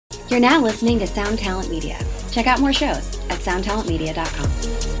You're now listening to Sound Talent Media. Check out more shows at soundtalentmedia.com.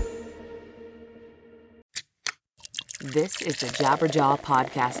 This is the Jabberjaw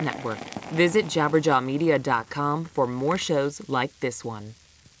Podcast Network. Visit jabberjawmedia.com for more shows like this one.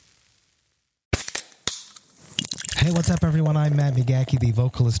 Hey, what's up, everyone? I'm Matt McGachy, the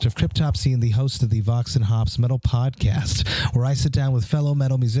vocalist of Cryptopsy and the host of the Vox and Hops Metal Podcast, where I sit down with fellow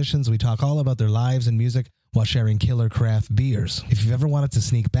metal musicians. We talk all about their lives and music while sharing killer craft beers. If you've ever wanted to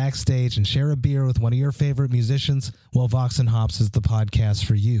sneak backstage and share a beer with one of your favorite musicians, well, Vox and Hops is the podcast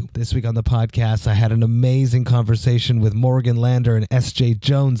for you. This week on the podcast, I had an amazing conversation with Morgan Lander and S.J.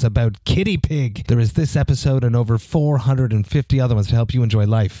 Jones about Kitty Pig. There is this episode and over 450 other ones to help you enjoy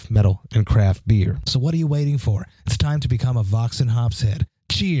life, metal, and craft beer. So what are you waiting for? It's time to become a Vox and Hops head.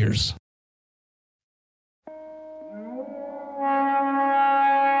 Cheers!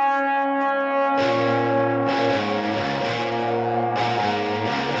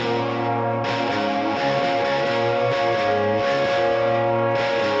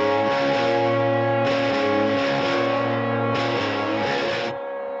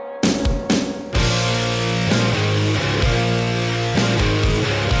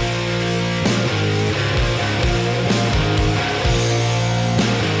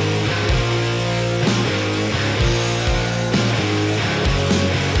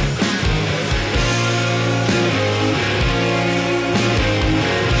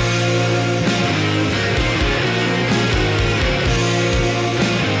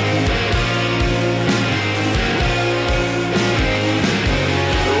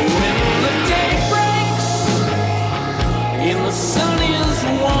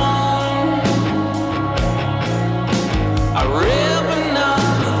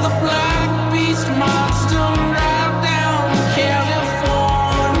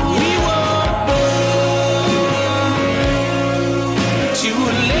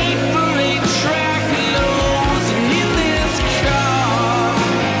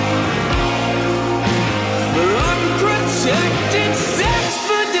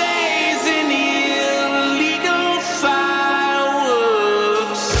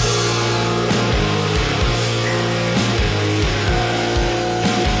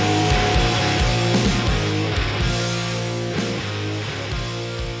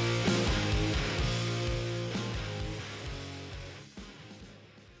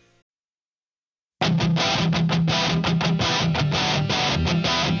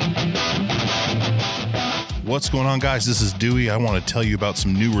 What's going on, guys? This is Dewey. I want to tell you about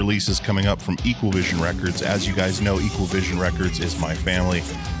some new releases coming up from Equal Vision Records. As you guys know, Equal Vision Records is my family,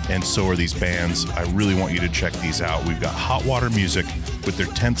 and so are these bands. I really want you to check these out. We've got Hot Water Music with their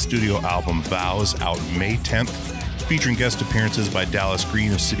 10th studio album, Vows, out May 10th, featuring guest appearances by Dallas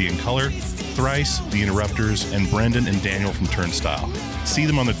Green of City and Color, Thrice, The Interrupters, and Brendan and Daniel from Turnstile. See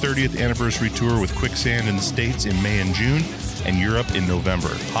them on their 30th anniversary tour with Quicksand in the States in May and June, and Europe in November.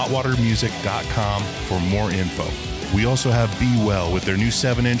 Hotwatermusic.com for more info. We also have Be Well with their new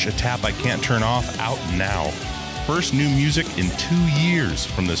 7-inch A Tap I Can't Turn Off out now. First new music in 2 years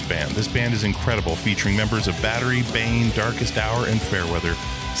from this band. This band is incredible, featuring members of Battery, Bane, Darkest Hour, and Fairweather.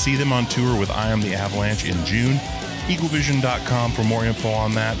 See them on tour with I Am the Avalanche in June. Equalvision.com for more info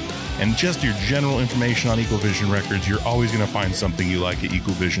on that. And just your general information on Equal Vision Records, you're always going to find something you like at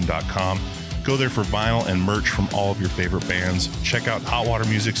equalvision.com. Go there for vinyl and merch from all of your favorite bands. Check out Hot Water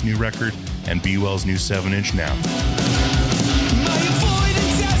Music's new record and Be Well's new 7-inch now.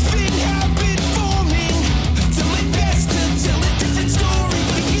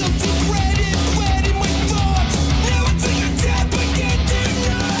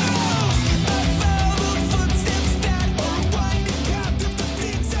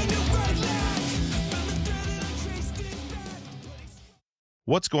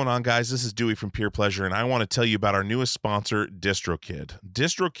 What's going on, guys? This is Dewey from Peer Pleasure, and I want to tell you about our newest sponsor, DistroKid.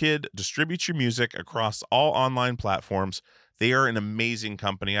 DistroKid distributes your music across all online platforms. They are an amazing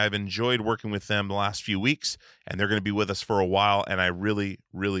company. I've enjoyed working with them the last few weeks, and they're going to be with us for a while, and I really,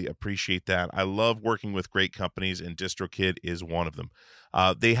 really appreciate that. I love working with great companies, and DistroKid is one of them.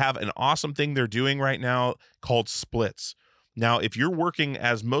 They have an awesome thing they're doing right now called splits. Now, if you're working,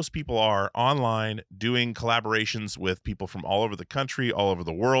 as most people are, online, doing collaborations with people from all over the country, all over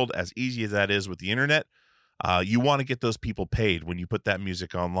the world, as easy as that is with the internet, you want to get those people paid when you put that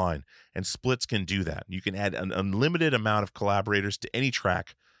music online. And splits can do that. You can add an unlimited amount of collaborators to any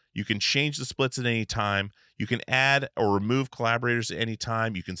track. You can change the splits at any time. You can add or remove collaborators at any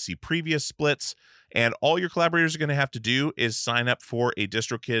time. You can see previous splits. And all your collaborators are going to have to do is sign up for a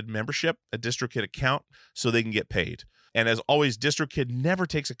DistroKid membership, a DistroKid account, so they can get paid. And as always, DistroKid never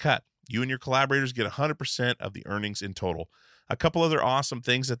takes a cut. You and your collaborators get 100% of the earnings in total. A couple other awesome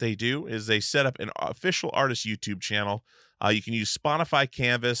things that they do is they set up an official artist YouTube channel. You can use Spotify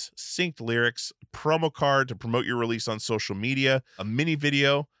Canvas, synced lyrics, promo card to promote your release on social media, a mini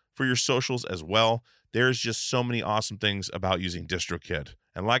video for your socials as well. There's just so many awesome things about using DistroKid.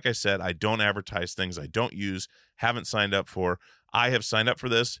 And like I said, I don't advertise things I don't use, haven't signed up for. I have signed up for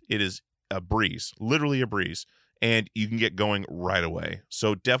this. It is a breeze, literally a breeze. And you can get going right away.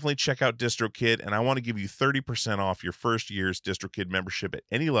 So definitely check out DistroKid, and I want to give you 30% off your first year's DistroKid membership at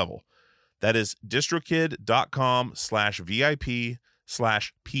any level. That is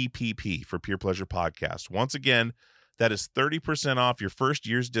distrokid.com/VIP/PPP for Peer Pleasure Podcast. Once again, that is 30% off your first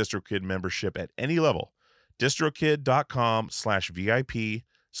year's DistroKid membership at any level.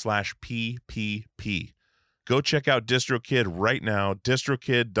 distrokid.com/VIP/PPP. Go check out DistroKid right now,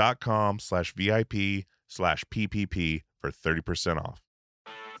 distrokid.com/VIP/PPP for 30% off.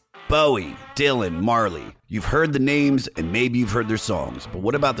 Bowie, Dylan, Marley. You've heard the names and maybe you've heard their songs, but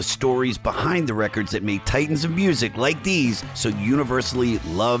what about the stories behind the records that made titans of music like these so universally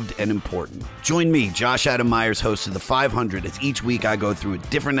loved and important? Join me, Josh Adam Myers, host of The 500, as each week I go through a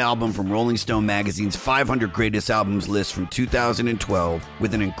different album from Rolling Stone magazine's 500 Greatest Albums list from 2012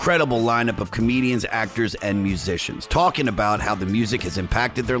 with an incredible lineup of comedians, actors, and musicians talking about how the music has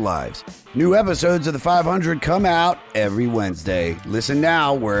impacted their lives. New episodes of The 500 come out every Wednesday. Listen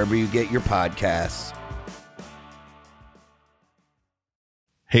now wherever you get your podcasts.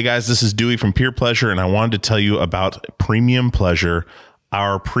 Hey guys, this is Dewey from Peer Pleasure, and I wanted to tell you about Premium Pleasure,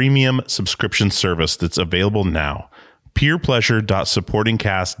 our premium subscription service that's available now.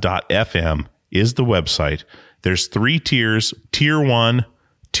 peerpleasure.supportingcast.fm is the website. There's 3 tiers, Tier 1,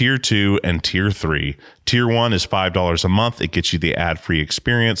 Tier 2, and Tier 3. Tier 1 is $5 a month. It gets you the ad-free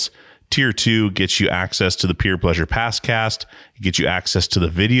experience. Tier 2 gets you access to the Peer Pleasure Passcast. It gets you access to the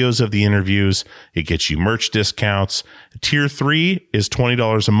videos of the interviews. It gets you merch discounts. Tier 3 is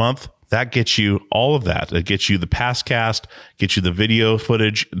 $20 a month. That gets you all of that. It gets you the Passcast, gets you the video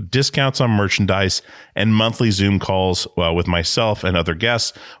footage, discounts on merchandise, and monthly Zoom calls with myself and other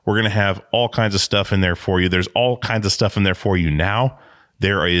guests. We're going to have all kinds of stuff in there for you. There's all kinds of stuff in there for you now.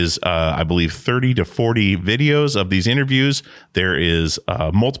 There is, I believe, 30 to 40 videos of these interviews. There is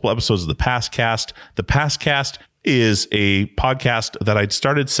multiple episodes of the Passcast. The Passcast is a podcast that I'd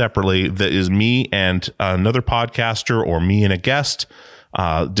started separately that is me and another podcaster or me and a guest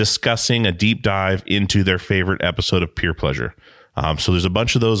discussing a deep dive into their favorite episode of Peer Pleasure. So there's a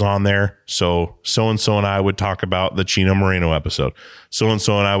bunch of those on there. So-and-so and I would talk about the Chino Moreno episode.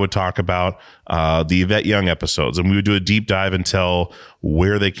 So-and-so and I would talk about the Yvette Young episodes. And we would do a deep dive and tell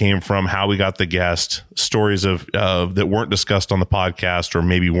where they came from, how we got the guest, stories of that weren't discussed on the podcast or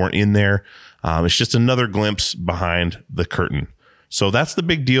maybe weren't in there. It's just another glimpse behind the curtain. So that's the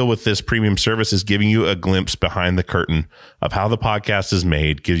big deal with this premium service, is giving you a glimpse behind the curtain of how the podcast is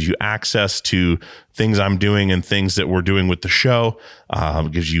made, gives you access to things I'm doing and things that we're doing with the show,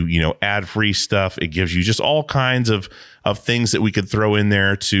 gives you, ad-free stuff. It gives you just all kinds of things that we could throw in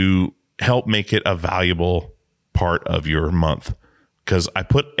there to help make it a valuable part of your month. Because I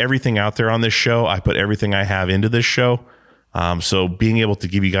put everything out there on this show. I put everything I have into this show. So being able to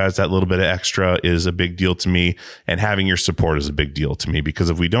give you guys that little bit of extra is a big deal to me, and having your support is a big deal to me, because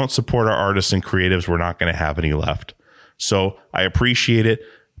if we don't support our artists and creatives, we're not going to have any left. So I appreciate it.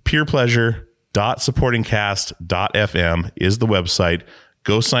 peerpleasure.supportingcast.fm is the website.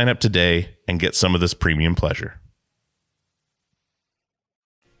 Go sign up today and get some of this premium pleasure.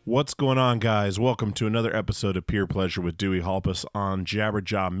 What's going on, guys? Welcome to another episode of Peer Pleasure with Dewey Halpus on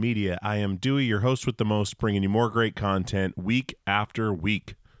Jabberjaw Media. I am Dewey, your host with the most, bringing you more great content week after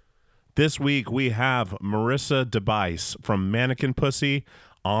week. This week, we have Marisa Dabice from Mannequin Pussy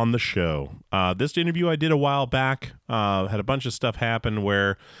on the show. This interview I did a while back. Had a bunch of stuff happen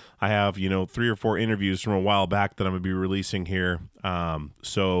where I have, 3 or 4 interviews from a while back that I'm going to be releasing here.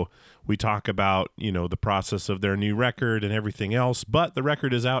 So we talk about, the process of their new record and everything else, but the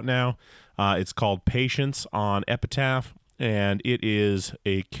record is out now. It's called Patience on Epitaph, and it is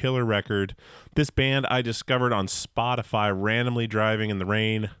a killer record. This band I discovered on Spotify, randomly driving in the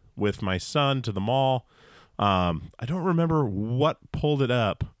rain with my son to the mall. I don't remember what pulled it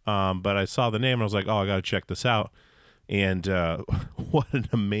up, but I saw the name and I was like, I got to check this out. And what an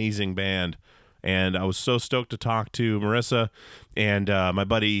amazing band. And I was so stoked to talk to Marisa and my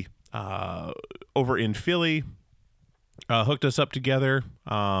buddy over in Philly hooked us up together.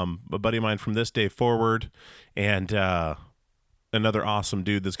 A buddy of mine from this day forward, and another awesome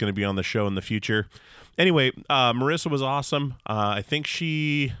dude that's going to be on the show in the future. Anyway, Marisa was awesome. I think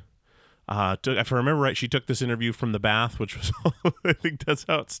she if I remember right, she took this interview from the bath, which was, I think that's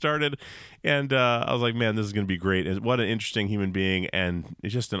how it started. And I was like, man, this is going to be great. And what an interesting human being, and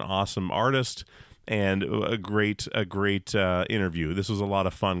just an awesome artist, and a great interview. This was a lot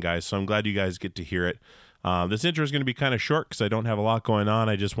of fun, guys. So I'm glad you guys get to hear it. This intro is going to be kind of short because I don't have a lot going on.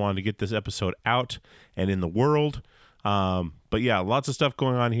 I just wanted to get this episode out and in the world. But yeah, lots of stuff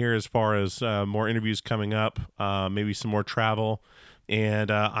going on here as far as more interviews coming up, maybe some more travel.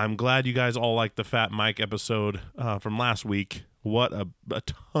 And I'm glad you guys all liked the Fat Mike episode from last week. What a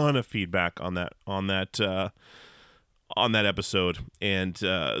ton of feedback on that episode, and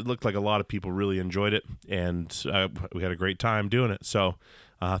it looked like a lot of people really enjoyed it, and we had a great time doing it. So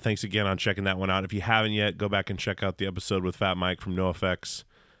thanks again on checking that one out. If you haven't yet, go back and check out the episode with Fat Mike from NoFX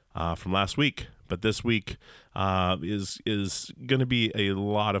from last week. But this week is going to be a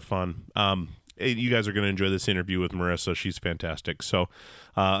lot of fun. You guys are going to enjoy this interview with Marisa. She's fantastic. So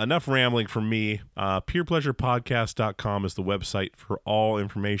enough rambling from me. PurePleasurePodcast.com is the website for all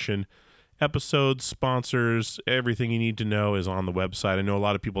information. Episodes, sponsors, everything you need to know is on the website. I know a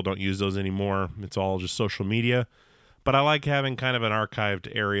lot of people don't use those anymore. It's all just social media. But I like having kind of an archived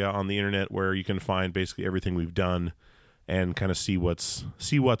area on the internet where you can find basically everything we've done and kind of see what's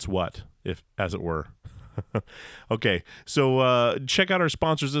what, if as it were. Okay, so check out our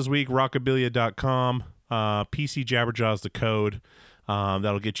sponsors this week, rockabilia.com. PC Jabberjaw is the code.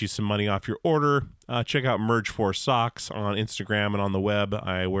 That'll get you some money off your order. Check out Merge 4 Socks on Instagram and on the web.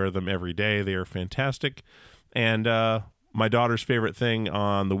 I wear them every day. They are fantastic. And my daughter's favorite thing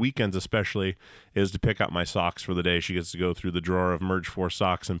on the weekends especially is to pick out my socks for the day. She gets to go through the drawer of Merge 4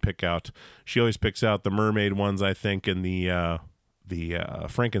 Socks and pick out. She always picks out the mermaid ones, I think, and the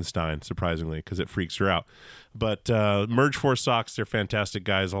Frankenstein, surprisingly, because it freaks her out. But Merge 4 Socks, they're fantastic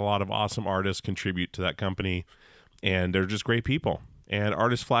guys. A lot of awesome artists contribute to that company, and they're just great people. And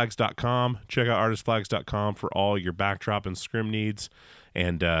artistflags.com. Check out artistflags.com for all your backdrop and scrim needs.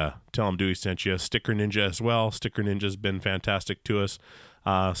 And tell them Dewey sent you. Sticker Ninja as well. Sticker Ninja's been fantastic to us.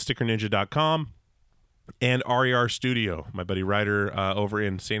 Stickerninja.com. And RER Studio. My buddy Ryder over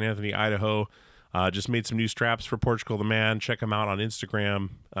in St. Anthony, Idaho, just made some new straps for Portugal the Man. Check him out on Instagram.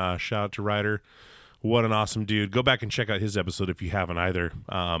 Shout out to Ryder. What an awesome dude. Go back and check out his episode if you haven't either.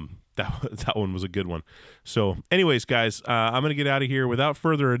 That one was a good one. So anyways, guys, I'm going to get out of here. Without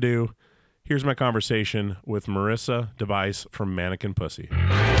further ado, here's my conversation with Marisa Dabice from Mannequin Pussy.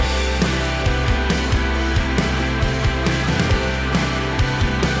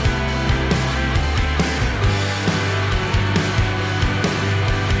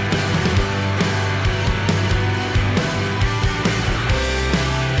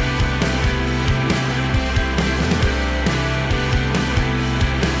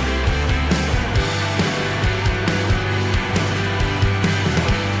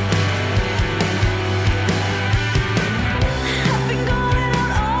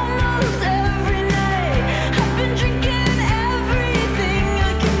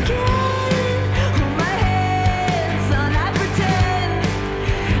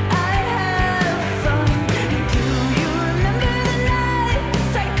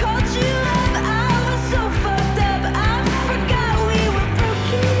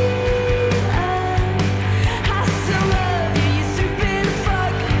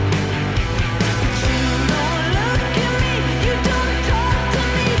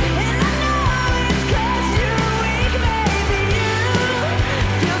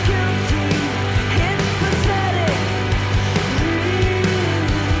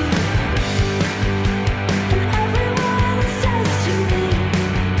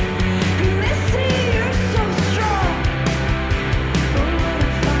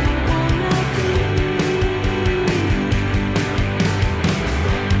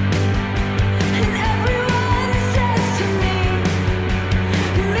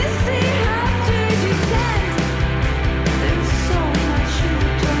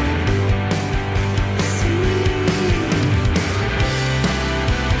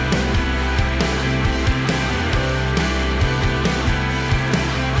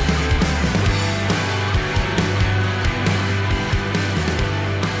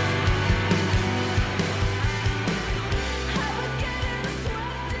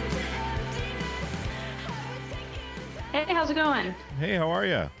 it going? Hey, how are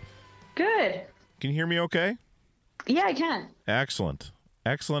you? Good. Can you hear me okay? Yeah, I can. Excellent.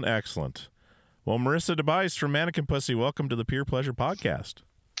 Excellent, excellent. Well, Marisa Dabice from Mannequin Pussy, welcome to the Pure Pleasure Podcast.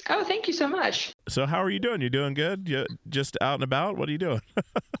 Oh, thank you so much. So how are you doing? You doing good? You just out and about? What are you doing?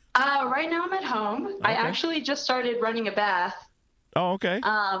 Right now I'm at home. Okay. I actually just started running a bath. Oh, okay.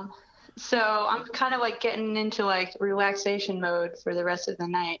 So I'm kind of like getting into like relaxation mode for the rest of the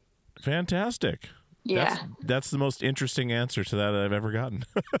night. Fantastic. Yeah. That's the most interesting answer to that I've ever gotten.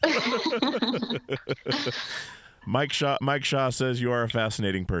 Mike Shaw says you are a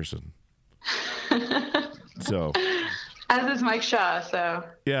fascinating person. So, as is Mike Shaw. So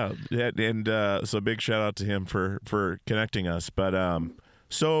yeah, and so big shout out to him for connecting us. But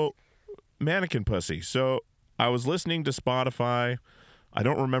so Mannequin Pussy. So I was listening to Spotify. I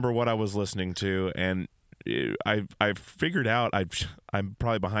don't remember what I was listening to, and I've figured out I'm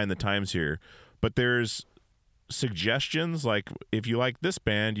probably behind the times here, but there's suggestions like if you like this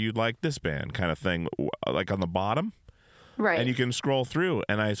band, you'd like this band kind of thing, like on the bottom. right. And you can scroll through,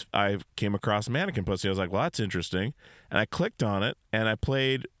 and I came across Mannequin Pussy. I was like, well, that's interesting. And I clicked on it, and I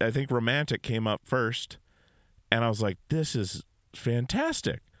played, I think Romantic came up first, and I was like, this is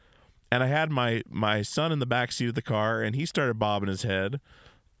fantastic. And I had my son in the back seat of the car, and he started bobbing his head,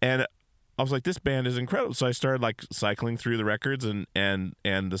 and I was like, this band is incredible. So I started like cycling through the records and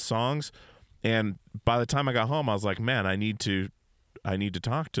the songs, and by the time I got home, I was like, man, I need to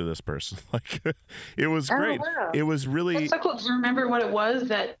talk to this person. Like, it was great. Wow. It was really. That's so cool. Do you remember what it was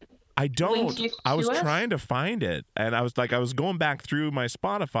that? I don't. I was us? trying to find it, and I was going back through my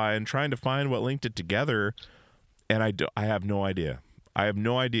Spotify and trying to find what linked it together, and I have no idea. I have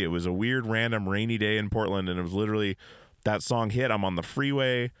no idea. It was a weird, random, rainy day in Portland, and it was literally that song hit. I'm on the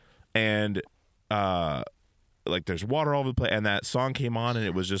freeway, and like there's water all over the place, and that song came on, and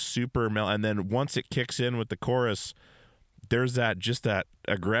it was just super and then once it kicks in with the chorus, there's that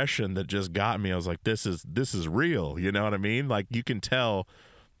aggression that just got me. I was like, this is real. You know what I mean? Like, you can tell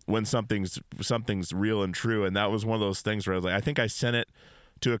when something's real and true, and that was one of those things where I was like, I think I sent it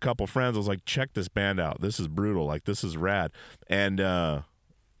to a couple friends. I was like, check this band out. This is brutal. Like, this is rad. And I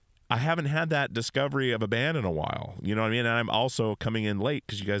haven't had that discovery of a band in a while. You know what I mean? And I'm also coming in late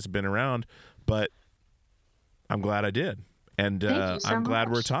because you guys have been around, but I'm glad I did. And I'm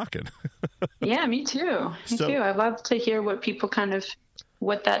glad we're talking. Yeah, me too. Me too. I'd love to hear what people kind of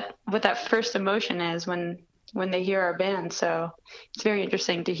what that first emotion is when they hear our band. So it's very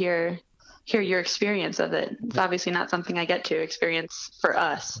interesting to hear your experience of it. It's obviously not something I get to experience for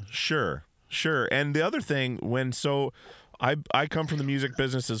us. Sure. And the other thing, I come from the music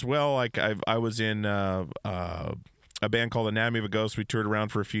business as well. Like I was in a band called Anatomy of a Ghost. We toured around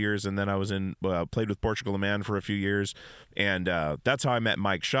for a few years, and then I was played with Portugal the Man for a few years, and that's how I met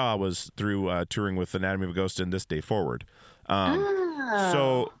Mike Shaw, was through touring with Anatomy of a Ghost and This Day Forward.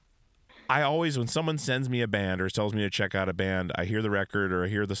 So I always, when someone sends me a band or tells me to check out a band, I hear the record or I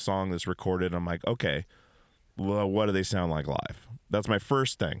hear the song that's recorded, and I'm like, okay, well, what do they sound like live? That's my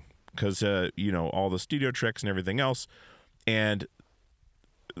first thing, because all the studio tricks and everything else. And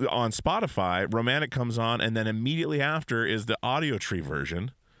on Spotify, Romantic comes on, and then immediately after is the Audio Tree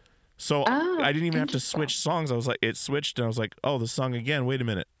version. So I didn't even have to switch songs. I was like, it switched, and I was like, oh, the song again. Wait a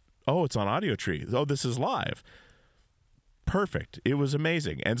minute. Oh, it's on Audio Tree. Oh, this is live. Perfect. It was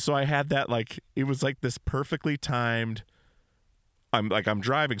amazing. And so I had that, like, it was like this perfectly timed. I'm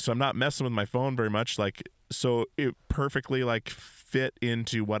driving, so I'm not messing with my phone very much. Like, so it perfectly like fit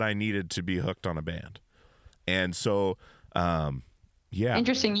into what I needed to be hooked on a band. And so, yeah.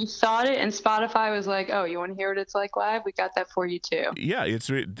 Interesting. You thought it, and Spotify was like, "Oh, you want to hear what it's like live? We got that for you too." Yeah, it's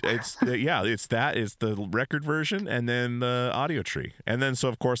the record version, and then the Audio Tree, and then so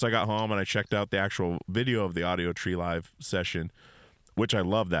of course I got home and I checked out the actual video of the Audio Tree live session, which I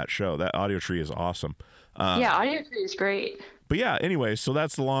love that show. That Audio Tree is awesome. Yeah, Audio Tree is great. But yeah, anyway, so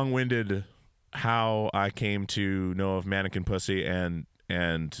that's the long-winded how I came to know of Mannequin Pussy and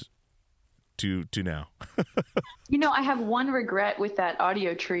to now. I have one regret with that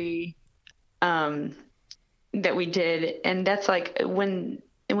Audio Tree that we did, and that's like when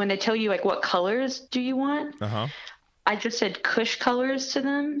they tell you like what colors do you want. I just said Kush colors to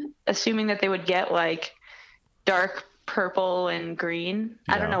them, assuming that they would get like dark purple and green.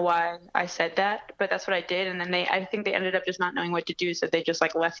 Yeah. I don't know why I said that, but that's what I did. And then I think they ended up just not knowing what to do, so they just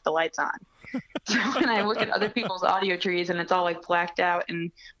like left the lights on. So when I look at other people's Audio Trees and it's all like blacked out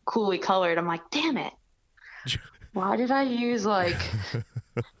and coolly colored, I'm like, damn it. Why did I use like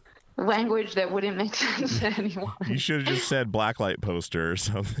language that wouldn't make sense to anyone? You should have just said blacklight poster or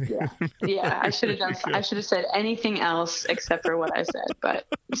something. Yeah, I should have done. I should have said anything else except for what I said. But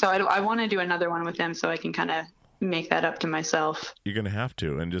so I want to do another one with them so I can kind of make that up to myself. You're gonna have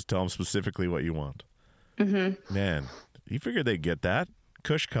to, and just tell them specifically what you want. Mm-hmm. Man, you figured they'd get that.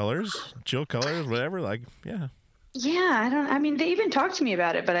 Kush colors, chill colors, whatever. Like, yeah. Yeah, I mean, they even talked to me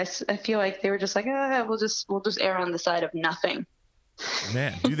about it, but I feel like they were just like, we'll just err on the side of nothing.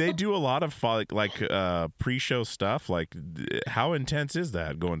 Man, do they do a lot of like pre-show stuff? Like, how intense is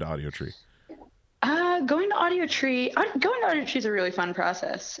that going to Audio Tree? Going to Audio Tree is a really fun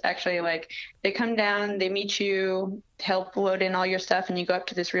process, actually. Like, they come down, they meet you, help load in all your stuff, and you go up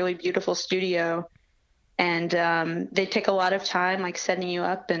to this really beautiful studio. And they take a lot of time, like setting you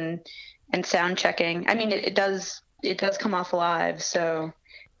up and sound checking. I mean, it does come off live, so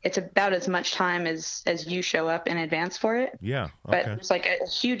it's about as much time as you show up in advance for it. Yeah. Okay. But there's like a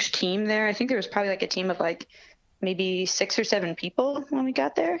huge team there. I think there was probably like a team of like maybe 6 or 7 people when we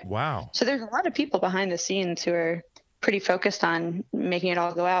got there. Wow. So there's a lot of people behind the scenes who are pretty focused on making it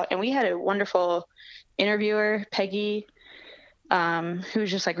all go out. And we had a wonderful interviewer, Peggy, who was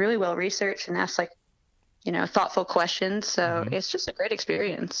just like really well researched and asked like, thoughtful questions. So it's just a great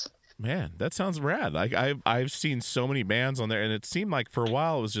experience. Man, that sounds rad. Like I've seen so many bands on there, and it seemed like for a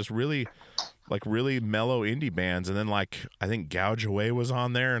while it was just really mellow indie bands, and then like I think Gouge Away was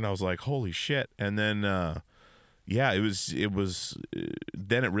on there, and I was like, holy shit. And then it was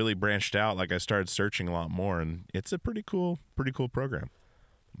then it really branched out. Like I started searching a lot more, and it's a pretty cool program.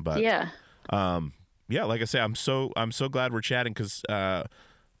 But yeah, like I say, I'm so glad we're chatting, because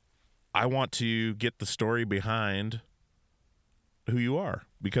I want to get the story behind who you are,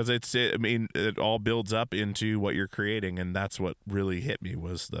 because it all builds up into what you're creating, and that's what really hit me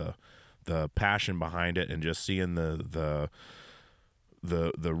was the passion behind it, and just seeing the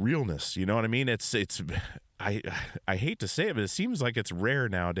realness. You know what I mean? It's I hate to say it, but it seems like it's rare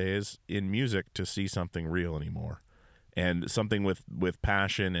nowadays in music to see something real anymore, and something with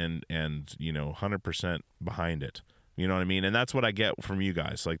passion and 100% behind it. You know what I mean? And that's what I get from you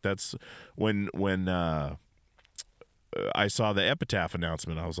guys. Like, that's when I saw the Epitaph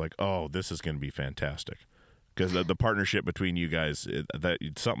announcement, I was like, oh, this is going to be fantastic. Because the partnership between you guys,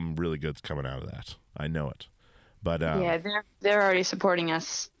 something really good's coming out of that. I know it. But they're already supporting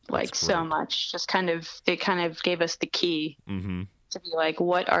us like so much. They kind of gave us the key to be like,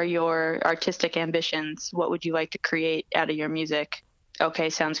 what are your artistic ambitions? What would you like to create out of your music? Okay,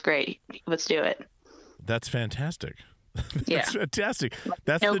 sounds great. Let's do it. That's fantastic. Yeah. That's fantastic.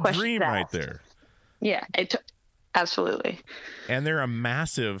 That's no the dream right there. Yeah, absolutely. And they're a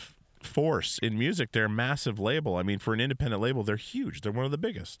massive force in music. They're a massive label. I mean, for an independent label, they're huge. They're one of the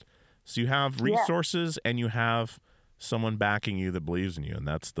biggest. So you have resources and you have someone backing you that believes in you, and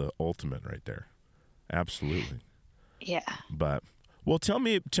that's the ultimate right there. Absolutely. Yeah. But well, tell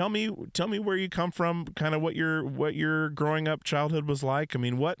me where you come from, kind of what your growing up childhood was like. I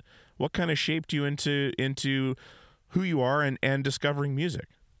mean, what kind of shaped you into who you are and discovering music?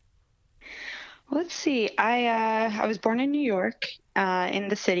 Let's see. I was born in New York, in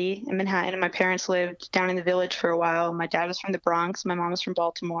the city, in Manhattan, and my parents lived down in the Village for a while. My dad was from the Bronx. My mom was from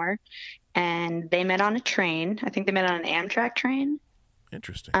Baltimore, and they met on a train. I think they met on an Amtrak train.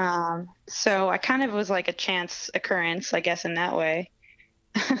 Interesting. So I kind of was like a chance occurrence, I guess, in that way.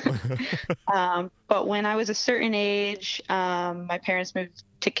 But when I was a certain age, my parents moved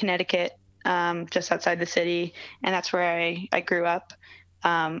to Connecticut, just outside the city, and that's where I grew up.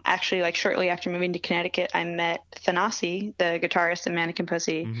 Actually, like shortly after moving to Connecticut, I met Thanasi, the guitarist in Mannequin,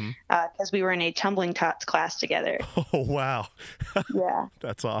 because we were in a tumbling tots class together. Oh, wow. Yeah.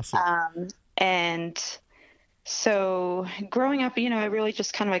 That's awesome. And so growing up, I really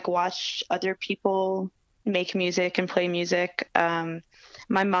just kind of like watched other people make music and play music.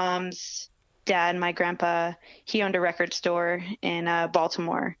 My mom's dad, my grandpa, he owned a record store in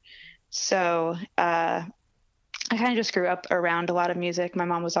Baltimore. So I kind of just grew up around a lot of music. My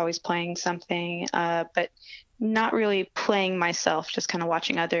mom was always playing something, but not really playing myself, just kind of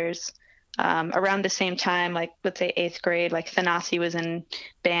watching others. Around the same time, like let's say 8th grade, like Thanasi was in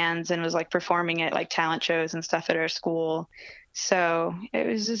bands and was like performing at like talent shows and stuff at our school. So it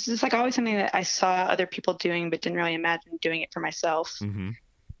was just like always something that I saw other people doing, but didn't really imagine doing it for myself. Mm-hmm.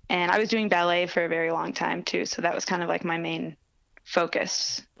 And I was doing ballet for a very long time too. So that was kind of like my main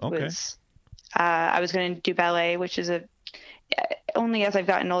focus. Okay. I was going to do ballet, which is only as I've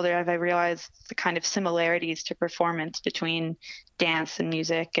gotten older have I realized the kind of similarities to performance between dance and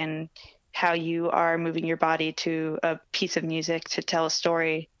music, and how you are moving your body to a piece of music to tell a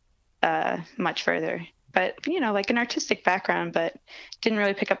story much further. But, like an artistic background, but didn't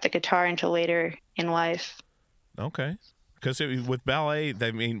really pick up the guitar until later in life. Okay. Because with ballet,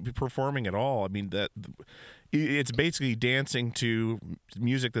 I mean, performing at all, I mean, it's basically dancing to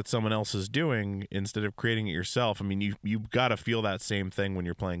music that someone else is doing instead of creating it yourself. I mean, you've got to feel that same thing when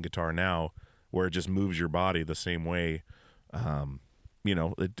you're playing guitar now, where it just moves your body the same way, as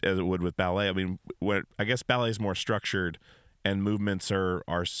it would with ballet. I mean, I guess ballet is more structured and movements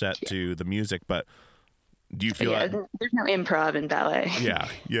are set to the music, but do you feel that? There's no improv in ballet.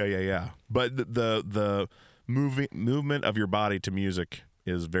 Yeah. But the movement of your body to music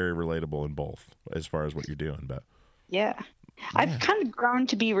is very relatable in both as far as what you're doing. But yeah. I've kind of grown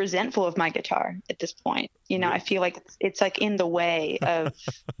to be resentful of my guitar at this point. I feel like it's like in the way of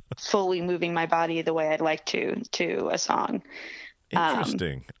fully moving my body the way I'd like to a song.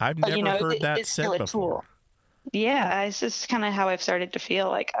 Interesting. I've never heard that said before. Tool. Yeah, it's just kind of how I've started to feel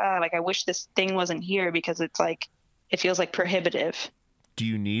like I wish this thing wasn't here because it's like it feels like prohibitive.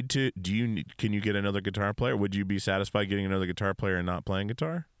 Can you get another guitar player? Would you be satisfied getting another guitar player and not playing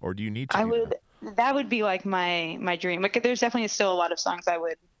guitar? Or do you need to That would be like my dream. Like there's definitely still a lot of songs I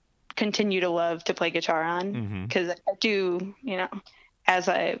would continue to love to play guitar on because I do,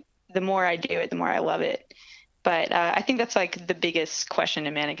 the more I do it, the more I love it. But I think that's like the biggest question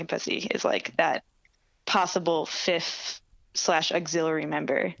in Mannequin Pussy is like that possible fifth/auxiliary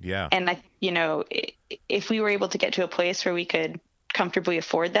member. Yeah. And if we were able to get to a place where we could comfortably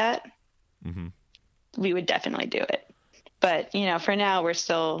afford that, we would definitely do it. But for now we're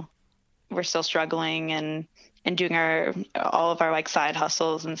still struggling and doing all of our like side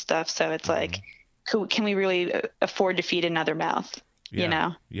hustles and stuff. So it's like, can we really afford to feed another mouth?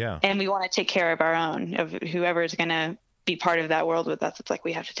 Yeah. And we want to take care of our own, of whoever is going to be part of that world with us. It's like,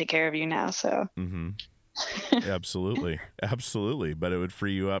 we have to take care of you now. So Absolutely. But it would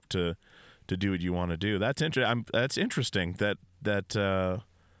free you up to do what you want to do. That's interesting that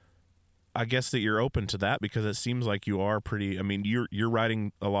I guess that you're open to that because it seems like you are pretty. I mean, you're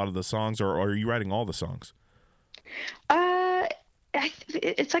writing a lot of the songs, or are you writing all the songs?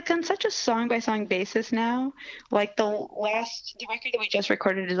 It's like on such a song by song basis now. Like the record that we just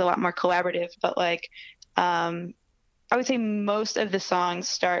recorded is a lot more collaborative, but like I would say most of the songs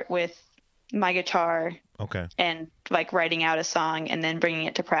start with my guitar, and like writing out a song and then bringing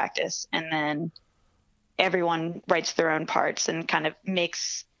it to practice, and then everyone writes their own parts and kind of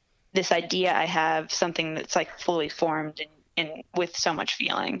makes this idea I have something that's like fully formed and with so much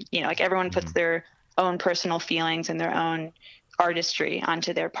feeling. Like everyone puts their own personal feelings and their own artistry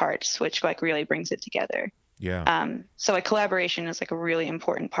onto their parts, which like really brings it together. Yeah. So like collaboration is like a really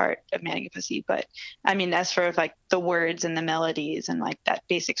important part of Mannequin Pussy. But I mean, as for like the words and the melodies and like that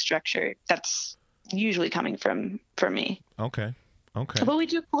basic structure, that's usually coming from me. Okay. But we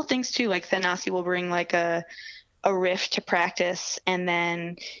do cool things too. Like Thanasi will bring like a riff to practice and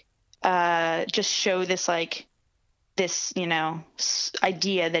then just show this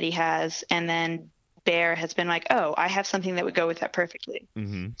idea that he has, and then Bear has been like, oh, I have something that would go with that perfectly.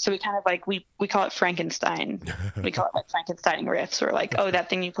 So we kind of like we call it Frankenstein. We call it like Frankenstein riffs, or like, oh, that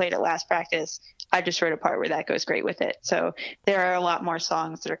thing you played at last practice, I just wrote a part where that goes great with it. So there are a lot more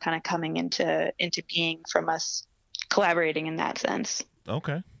songs that are kind of coming into being from us collaborating in that sense.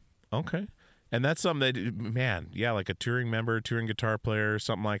 Okay. And that's something that, man, yeah, like a touring member, touring guitar player,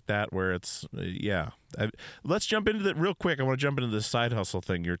 something like that, where it's, let's jump into that real quick. I want to jump into the side hustle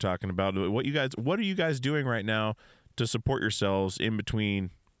thing you're talking about. What are you guys doing right now to support yourselves in between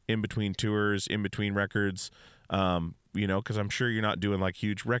tours, in between records? Because I'm sure you're not doing like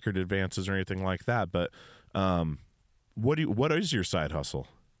huge record advances or anything like that. But what is your side hustle?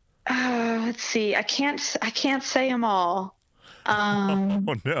 Let's see. I can't say them all.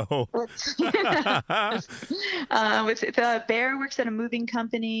 Oh no. Bear works at a moving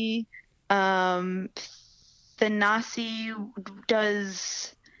company. The Nasi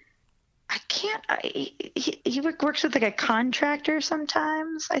does. He works with like a contractor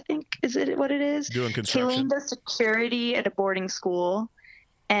sometimes. I think is it what it is. Doing construction. Kaylene does security at a boarding school,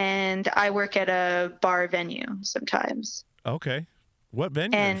 and I work at a bar venue sometimes. Okay, what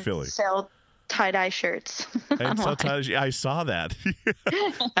venue in Philly? Sell tie-dye shirts. I saw that.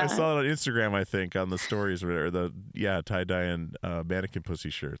 I saw it on Instagram, I think, on the stories or tie-dye and Mannequin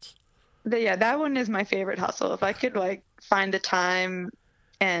Pussy shirts. That one is my favorite hustle. If I could like find the time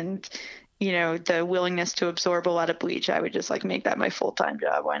and the willingness to absorb a lot of bleach, I would just like make that my full-time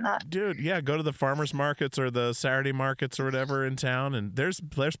job. Why not? Dude, yeah, go to the farmers markets or the Saturday markets or whatever in town, and there's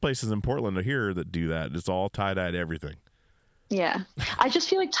places in Portland here that do that. It's all tie-dyed everything. Yeah. I just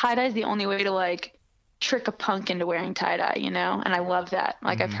feel like tie-dye is the only way to like trick a punk into wearing tie-dye, and I love that.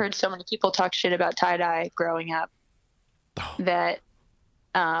 Like I've heard so many people talk shit about tie-dye growing up that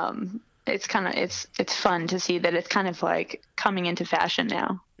it's kind of it's fun to see that it's kind of like coming into fashion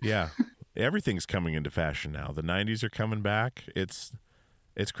now. Yeah. Everything's coming into fashion now. The 90s are coming back. It's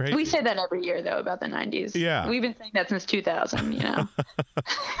crazy. We say that every year though about the 90s. Yeah. We've been saying that since 2000,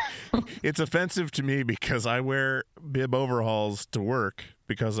 It's offensive to me because I wear bib overalls to work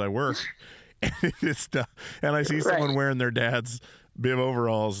because I work. And I see someone wearing their dad's bib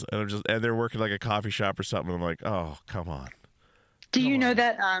overalls and they're working like a coffee shop or something. I'm like, oh, come on. Do you know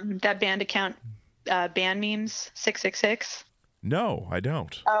that that band account, Band Memes 666? No, I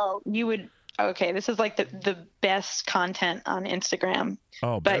don't. Oh, you would. Okay, this is like the best content on Instagram.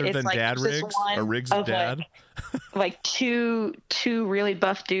 Oh, but better it's than like dad just rigs one or rigs of of dad. like two really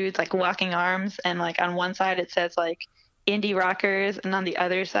buff dudes like locking arms, and like on one side it says like indie rockers, and on the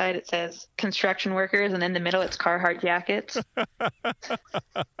other side it says construction workers, and in the middle it's Carhartt jackets.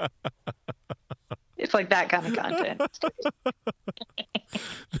 It's like that kind of content.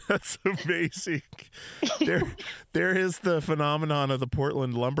 That's amazing. There is the phenomenon of the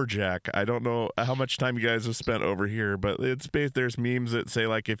Portland lumberjack. I don't know how much time you guys have spent over here, but there's memes that say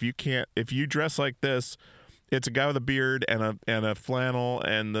like if you dress like this, it's a guy with a beard and a flannel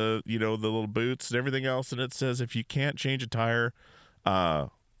and the little boots and everything else, and it says if you can't change a tire,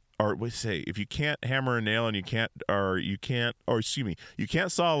 or we say if you can't hammer a nail and you can't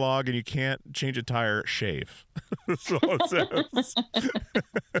saw a log and you can't change a tire, shave. That's all it says.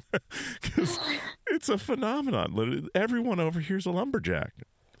 'Cause it's a phenomenon. Literally, everyone over here is a lumberjack.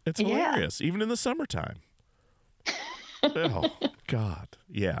 It's hilarious, even in the summertime. Oh God,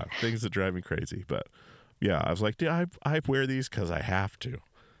 yeah, things that drive me crazy. But yeah, I was like, dude, I wear these because I have to.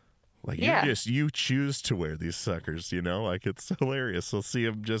 Like you choose to wear these suckers, like it's hilarious. They'll see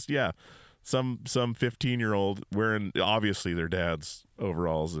them some 15-year-old wearing obviously their dad's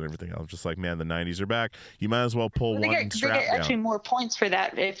overalls and everything else. Just like, man, the 90s are back. You might as well pull one strap down. They get actually more points for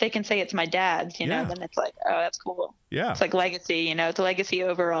that if they can say it's my dad's. Then it's like, oh, that's cool. Yeah, it's like legacy. It's legacy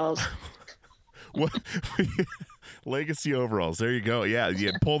overalls. What? Legacy overalls. There you go. Yeah,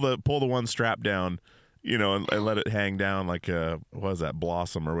 pull the one strap down. And let it hang down like what was that,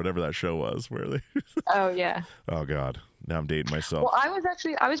 Blossom or whatever that show was where they Oh yeah. Oh God. Now I'm dating myself. Well, I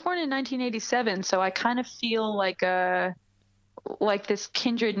was born in 1987, so I kind of feel like this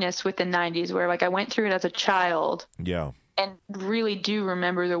kindredness with the 90s where like I went through it as a child. Yeah. And really do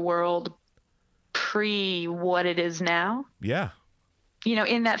remember the world pre what it is now. Yeah.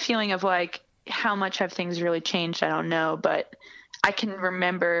 In that feeling of like how much have things really changed, I don't know, but I can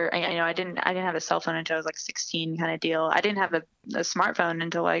remember, I didn't have a cell phone until I was like 16 kind of deal. I didn't have a smartphone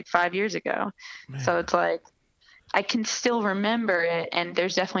until like 5 years ago. Man. So it's like, I can still remember it. And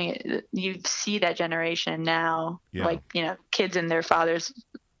there's definitely, you see that generation now, like, kids in their father's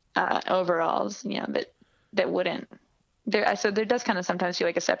overalls, that wouldn't. So there does kind of sometimes feel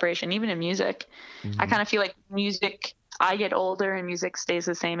like a separation, even in music. Mm-hmm. I kind of feel like music, I get older and music stays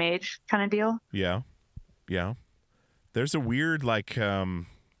the same age kind of deal. Yeah. Yeah. There's a weird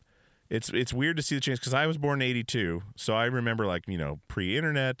it's weird to see the change because I was born in '82, so I remember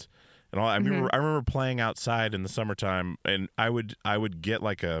pre-internet and all. I remember playing outside in the summertime, and I would get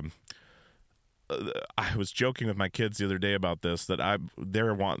like I was joking with my kids the other day about this that they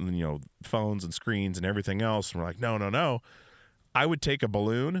were wanting phones and screens and everything else, and we're like no. I would take a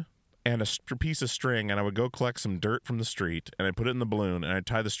balloon and a piece of string, and I would go collect some dirt from the street, and I'd put it in the balloon, and I'd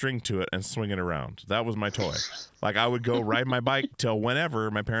tie the string to it and swing it around. That was my toy. Like, I would go ride my bike till whenever.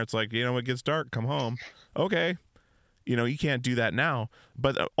 My parents like, it gets dark, come home. Okay. You can't do that now.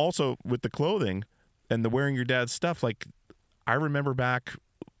 But also with the clothing and the wearing your dad's stuff, like, I remember back,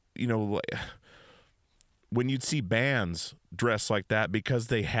 when you'd see bands dress like that because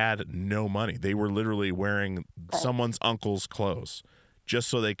they had no money. They were literally wearing someone's uncle's clothes just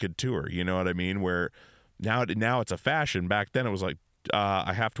so they could tour, you know what I mean? Where now it's a fashion. Back then it was like,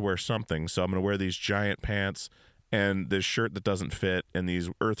 I have to wear something, so I'm going to wear these giant pants and this shirt that doesn't fit and these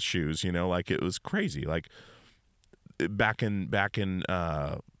earth shoes, like it was crazy. Like back in like in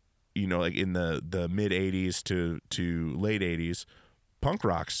the mid 80s to late 80s, punk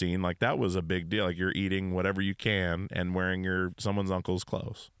rock scene, like that was a big deal. Like you're eating whatever you can and wearing someone's uncle's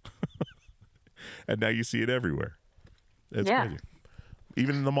clothes. And now you see it everywhere. It's crazy.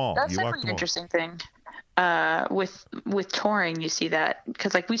 Even in the mall. That's definitely an interesting thing. With touring, you see that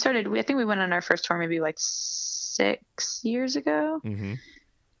because like I think we went on our first tour maybe like 6 years ago,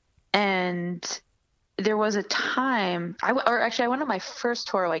 and there was a time I went on my first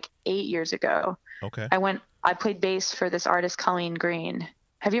tour like 8 years ago. Okay. I played bass for this artist Colleen Green.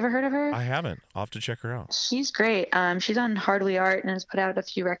 Have you ever heard of her? I haven't. I'll have to check her out. She's great. She's on Hardly Art and has put out a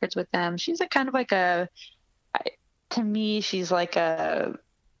few records with them. She's kind of like to me, she's like a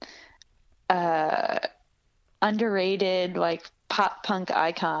underrated like pop punk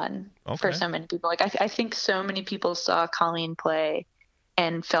icon for so many people. Like I think so many people saw Colleen play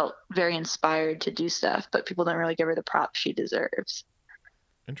and felt very inspired to do stuff, but people don't really give her the props she deserves.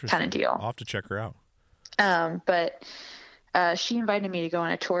 Interesting. Kind of deal. I'll have to check her out. But she invited me to go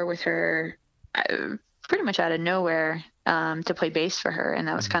on a tour with her pretty much out of nowhere to play bass for her. And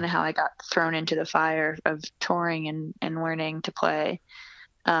that was kind of how I got thrown into the fire of touring and learning to play.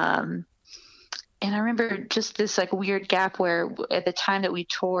 And I remember just this like weird gap where at the time that we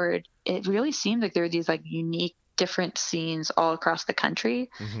toured, it really seemed like there were these like unique different scenes all across the country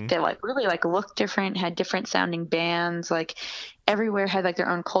that like really like looked different, had different sounding bands, like everywhere had like their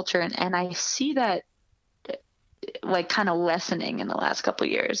own culture. And I see that like kind of lessening in the last couple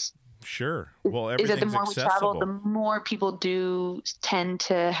of years. Sure. Well, Is that the everything's more we travel, accessible. the more people do tend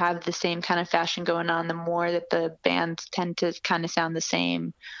to have the same kind of fashion going on, the more that the bands tend to kind of sound the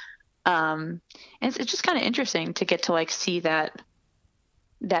same. And it's just kind of interesting to get to like see that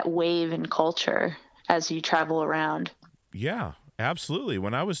wave in culture as you travel around. Yeah, absolutely.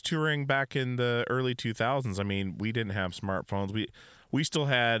 When I was touring back in the early 2000s, I mean, we didn't have smartphones. We still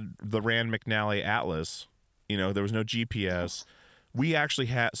had the Rand McNally Atlas. You know, there was no GPS. We actually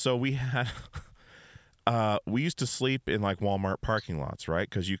had, so we had, we used to sleep in like Walmart parking lots, right?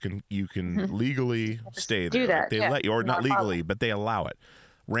 Because you can legally stay there. Do that, Right? They yeah. let you, or not Not a problem. legally, but they allow it.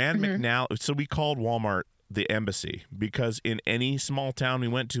 Rand McNally, so we called Walmart the embassy because in any small town we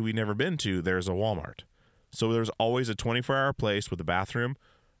went to, we'd never been to, there's a Walmart. So there's always a 24-hour place with a bathroom,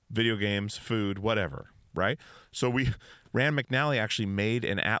 video games, food, whatever, right? So Rand McNally actually made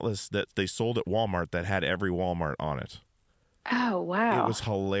an atlas that they sold at Walmart that had every Walmart on it. Oh, wow. It was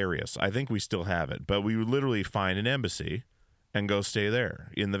hilarious. I think we still have it, but we would literally find an embassy and go stay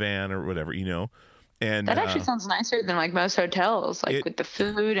there in the van or whatever, you know. And that actually sounds nicer than like most hotels, like with the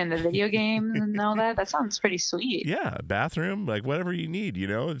food and the video games and all that. That sounds pretty sweet. Yeah, bathroom, like whatever you need, you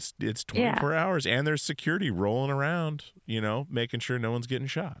know. It's 24 hours, and there's security rolling around, you know, making sure no one's getting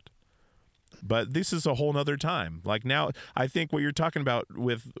shot. But this is a whole nother time. Like now, I think what you're talking about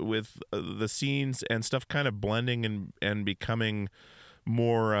with the scenes and stuff kind of blending and becoming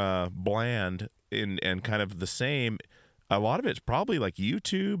more bland and kind of the same. A lot of it's probably like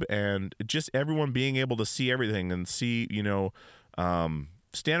YouTube and just everyone being able to see everything and see, you know,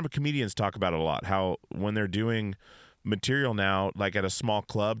 stand-up comedians talk about it a lot, how when they're doing material now, like at a small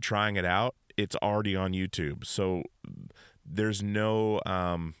club, trying it out, it's already on YouTube. So there's no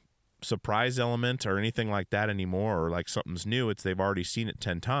surprise element or anything like that anymore, or like something's new. They've already seen it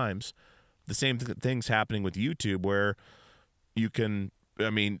 10 times. The same thing's happening with YouTube where you can, I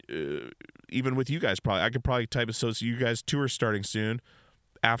mean, even with you guys, probably I could probably type it. So you guys tour starting soon.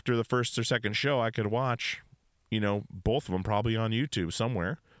 After the first or second show, I could watch, you know, both of them probably on YouTube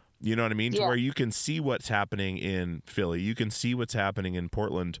somewhere. You know what I mean? Yeah. To where you can see what's happening in Philly, you can see what's happening in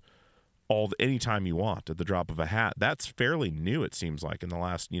Portland, anytime you want at the drop of a hat. That's fairly new, it seems like, in the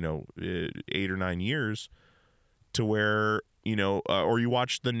last 8 or 9 years, to where or you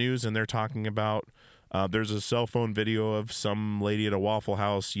watch the news and they're talking about. There's a cell phone video of some lady at a Waffle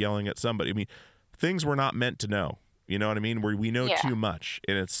House yelling at somebody. I mean, things we're not meant to know. You know what I mean? Where we know too much,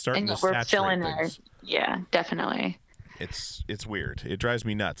 and it's starting to we're saturate filling things. Yeah, definitely. It's weird. It drives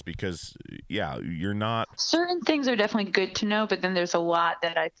me nuts because, you're not. Certain things are definitely good to know, but then there's a lot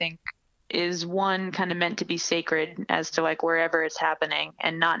that I think is one kind of meant to be sacred as to like wherever it's happening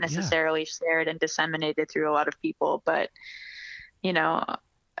and not necessarily shared and disseminated through a lot of people. But,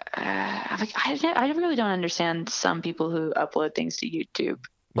 I really don't understand some people who upload things to YouTube.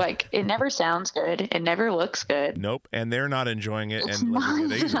 Like, it never sounds good. It never looks good. Nope. And they're not enjoying it. It's and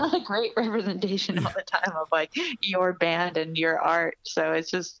not a great representation all the time of like your band and your art. So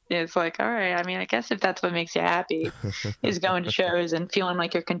it's like, all right, I mean, I guess if that's what makes you happy is going to shows and feeling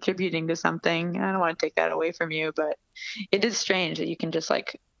like you're contributing to something. I don't want to take that away from you, but it is strange that you can just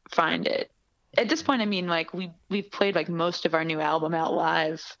like find it. At this point, I mean, like we've played like most of our new album out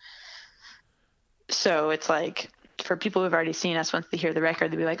live. So it's like, for people who've already seen us, once they hear the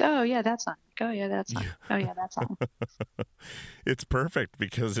record, they'll be like, oh yeah, that song. Oh yeah, that song. Oh yeah, that song. It's perfect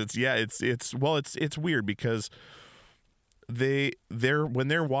because it's weird because they're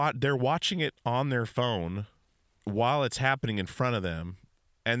watching it on their phone while it's happening in front of them.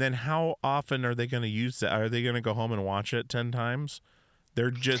 And then how often are they going to use that? Are they going to go home and watch it 10 times?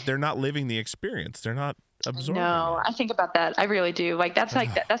 They're not living the experience. They're not absorbing. No, I think about that. I really do. Like that's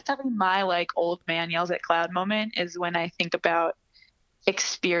definitely my like old man yells at cloud moment is when I think about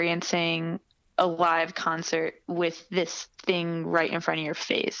experiencing a live concert with this thing right in front of your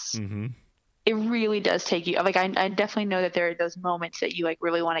face. Mm-hmm. It really does take you. Like I definitely know that there are those moments that you like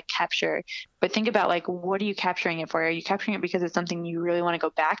really want to capture. But think about like, what are you capturing it for? Are you capturing it because it's something you really want to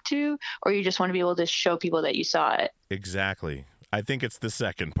go back to, or you just want to be able to show people that you saw it? Exactly. I think it's the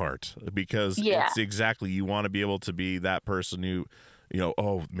second part because it's exactly, you want to be able to be that person who,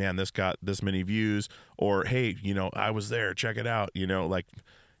 oh man, this got this many views, or hey, I was there, check it out, like,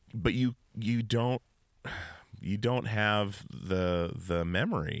 but you don't have the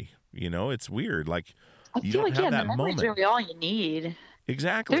memory, it's weird. Like I you feel don't like have that the memory's moment. really all you need.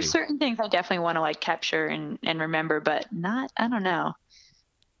 Exactly. There's certain things I definitely want to like capture and remember, but not, I don't know.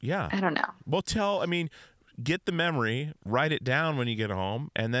 Yeah. I don't know. Well, get the memory, write it down when you get home,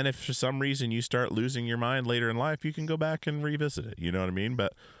 and then if for some reason you start losing your mind later in life, you can go back and revisit it. You know what I mean?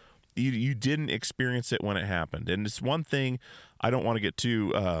 But you didn't experience it when it happened. And it's one thing, I don't want to get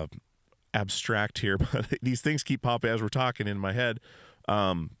too abstract here, but these things keep popping as we're talking in my head.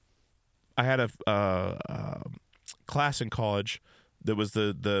 I had a class in college that was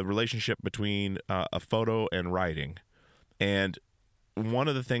the relationship between a photo and writing. And one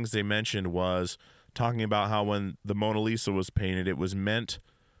of the things they mentioned was talking about how when the Mona Lisa was painted, it was meant,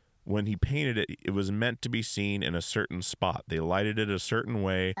 when he painted it, it was meant to be seen in a certain spot. They lighted it a certain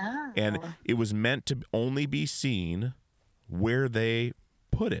way, and it was meant to only be seen where they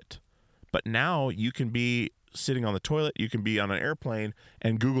put it. But now you can be sitting on the toilet, you can be on an airplane,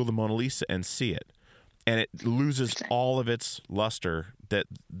 and Google the Mona Lisa and see it. And it loses all of its luster that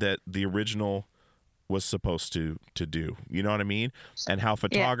the original was supposed to do. You know what I mean? And how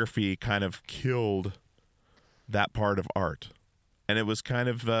photography kind of killed that part of art. And it was kind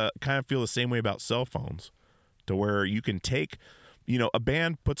of feel the same way about cell phones, to where you can take, a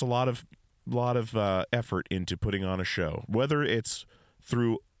band puts a lot of effort into putting on a show, whether it's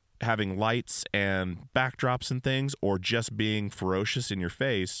through having lights and backdrops and things, or just being ferocious in your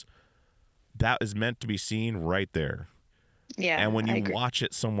face. That is meant to be seen right there. Yeah. And when you watch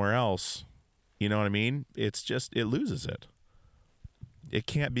it somewhere else, you know what I mean? It's just, it loses it. It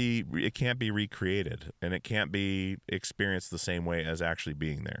can't be recreated, and it can't be experienced the same way as actually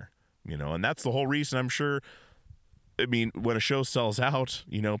being there, and that's the whole reason, I'm sure. When a show sells out,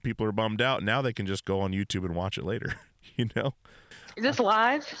 people are bummed out. Now they can just go on YouTube and watch it later, Is this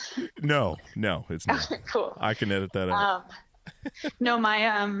live? No, it's not. Okay, cool. I can edit that out. No,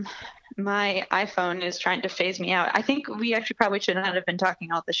 my iPhone is trying to phase me out. I think we actually probably should not have been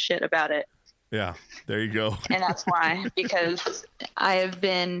talking all this shit about it. Yeah, there you go. And that's why, because I have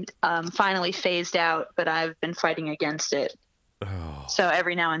been finally phased out, but I've been fighting against it. Oh. So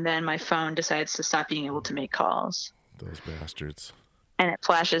every now and then my phone decides to stop being able to make calls. Those bastards. And it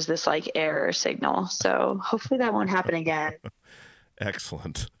flashes this like error signal. So hopefully that won't happen again.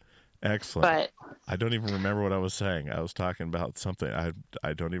 Excellent. But I don't even remember what I was saying. I was talking about something.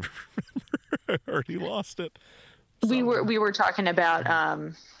 I don't even remember. I already lost it. We were talking about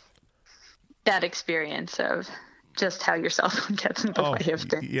that experience of just how your cell phone gets in the way of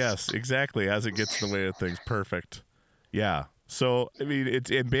things. Yes, exactly. As it gets in the way of things. Perfect. Yeah. So,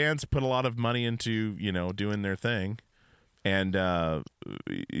 and bands put a lot of money into, doing their thing. And,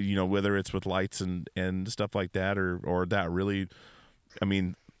 whether it's with lights and stuff like that, or that really,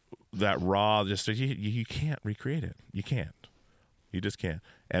 that raw, just, you can't recreate it. You can't. You just can't.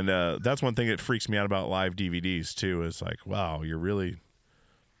 And that's one thing that freaks me out about live DVDs, too, is like, wow, you're really,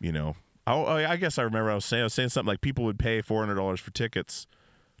 I guess I remember I was saying something like people would pay $400 for tickets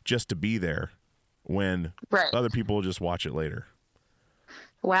just to be there, when other people will just watch it later.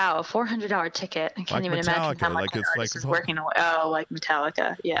 Wow, a $400 ticket. I can't even imagine how much an artist is working away. Oh, like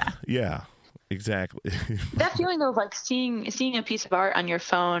Metallica. Yeah. Yeah, exactly. That feeling though of like seeing a piece of art on your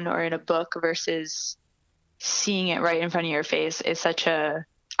phone or in a book versus seeing it right in front of your face is such a,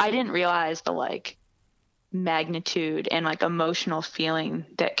 I didn't realize the like magnitude and like emotional feeling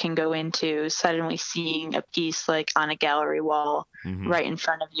that can go into suddenly seeing a piece like on a gallery wall right in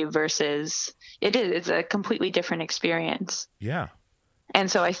front of you versus it's a completely different experience. Yeah. And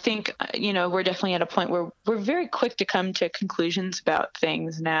so I think, we're definitely at a point where we're very quick to come to conclusions about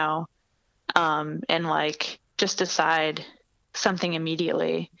things now, and like just decide something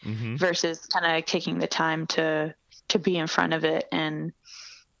immediately versus kind of taking the time to be in front of it. And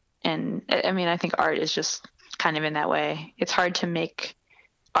I think art is just kind of in that way. It's hard to make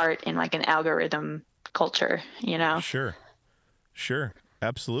art in like an algorithm culture, Sure.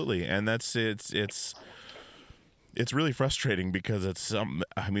 Absolutely. And that's, it's really frustrating because it's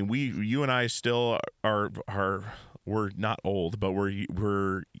you and I still we're not old, but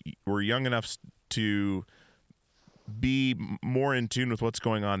we're young enough to be more in tune with what's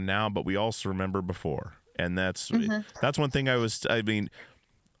going on now, but we also remember before. And that's one thing I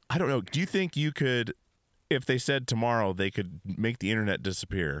don't know. Do you think you could, if they said tomorrow they could make the internet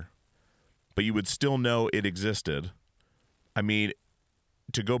disappear, but you would still know it existed?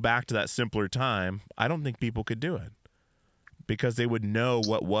 To go back to that simpler time, I don't think people could do it because they would know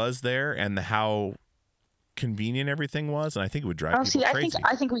what was there and how convenient everything was, and I think it would drive people crazy.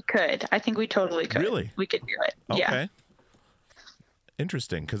 I think we could. I think we totally could. Really? We could do it. Okay. Yeah.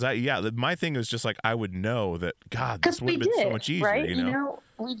 Interesting, because my thing is just like I would know that. God, this would have been so much easier. Right?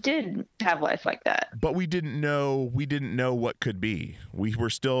 we did have life like that. But we didn't know what could be. We were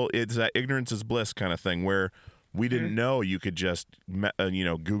still, it's that ignorance is bliss kind of thing where we didn't know you could just,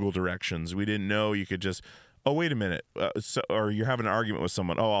 Google directions. We didn't know you could just, oh, wait a minute. Or you're having an argument with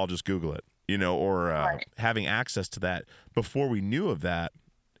someone. Oh, I'll just Google it, or having access to that. Before we knew of that,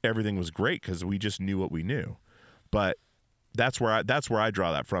 everything was great because we just knew what we knew. But that's where I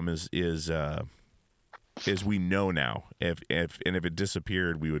draw that from is we know now. If it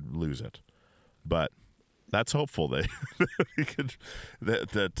disappeared, we would lose it. But that's hopeful that we could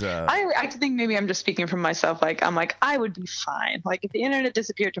I think maybe I'm just speaking from myself. Like I'm like I would be fine. Like if the internet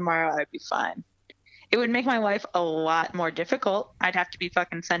disappeared tomorrow, I'd be fine. It would make my life a lot more difficult. I'd have to be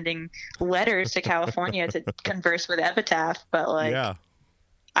fucking sending letters to California to converse with Epitaph. But like, yeah.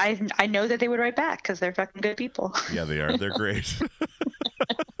 I know that they would write back because they're fucking good people. Yeah, they are. They're great.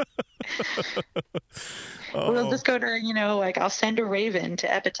 We'll just go to, I'll send a raven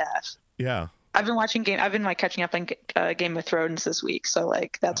to Epitaph. Yeah. I've been catching up on Game of Thrones this week. So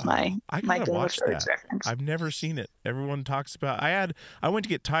like, that's my Game of Thrones reference. I've never seen it. Everyone talks about, I went to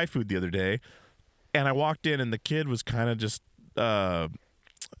get Thai food the other day and I walked in and the kid was kind of just,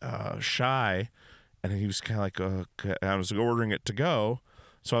 shy. And he was kind of like, I was ordering it to go.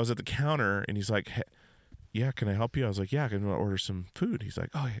 So I was at the counter and he's like, hey, yeah, can I help you? I was like, yeah, I can order some food. He's like,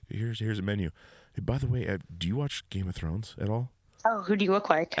 oh, here's a menu. Hey, by the way, do you watch Game of Thrones at all? Oh, who do you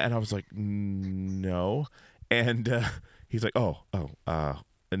look like? And I was like, no. And he's like,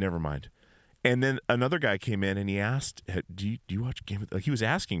 never mind. And then another guy came in and he asked, do you watch Game of Thrones? Like he was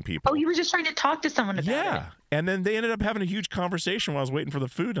asking people. Oh, he was just trying to talk to someone about it. Yeah. And then they ended up having a huge conversation while I was waiting for the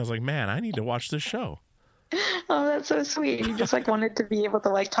food. And I was like, man, I need to watch this show. Oh, that's so sweet. He just wanted to be able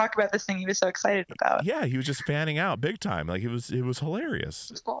to talk about this thing he was so excited about. Yeah, he was just fanning out big time. Like it was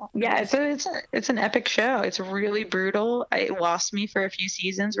hilarious. Yeah, it's an epic show. It's really brutal. It lost me for a few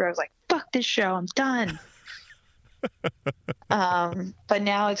seasons where I was like, fuck this show, I'm done. But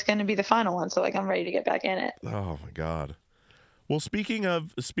now it's going to be the final one, so I'm ready to get back in it. Oh my god. Well, speaking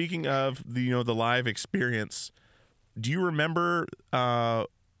of the the live experience, do you remember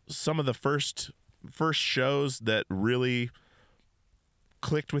some of the first shows that really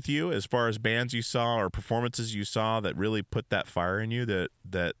clicked with you as far as bands you saw or performances you saw that really put that fire in you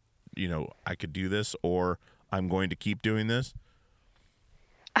that I could do this or I'm going to keep doing this?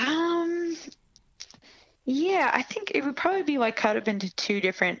 Yeah, I think it would probably be cut up into two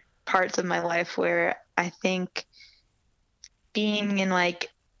different parts of my life where I think being in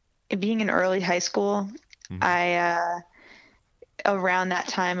early high school, I around that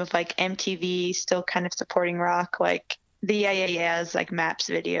time of MTV still kind of supporting rock, the Yeah Yeah Yeahs Maps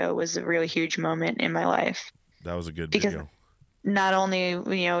video was a really huge moment in my life. That was a good because video. Not only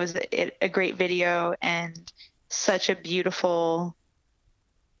was it a great video and such a beautiful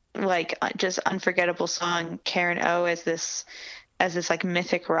just unforgettable song, Karen O as this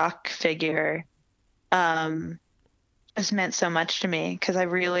mythic rock figure has meant so much to me because I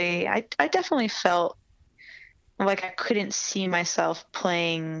definitely felt like I couldn't see myself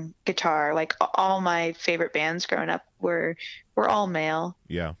playing guitar. All my favorite bands growing up were all male.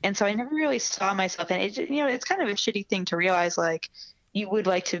 Yeah. And so I never really saw myself in it. It's kind of a shitty thing to realize you would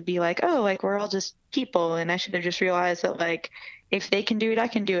like to be we're all just people. And I should have just realized that if they can do it, I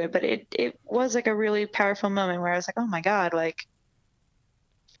can do it. But it was a really powerful moment where I was like, oh my God,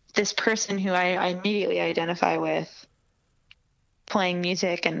 this person who I immediately identify with playing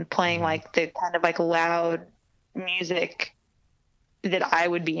music and playing the kind of loud music that I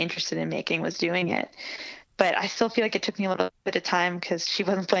would be interested in making was doing it. But I still feel like it took me a little bit of time because she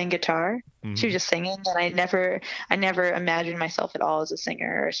wasn't playing guitar. Mm-hmm. She was just singing. And I never imagined myself at all as a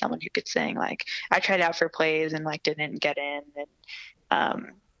singer or someone who could sing. I tried out for plays and didn't get in.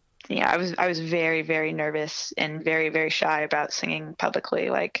 And I was very, very nervous and very, very shy about singing publicly.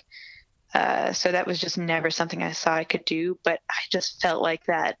 So that was just never something I saw I could do. But I just felt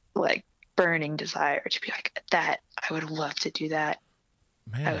that burning desire to be that. I would love to do that.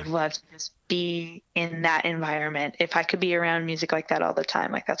 Man. I would love to just be in that environment. If I could be around music like that all the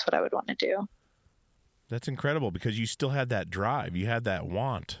time, that's what I would want to do. That's incredible because you still had that drive. You had that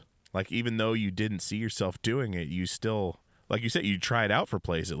want. Even though you didn't see yourself doing it, you still, like you said, you tried out for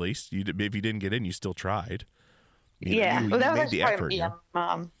plays at least. If you didn't get in, you still tried. You made the effort. Yeah,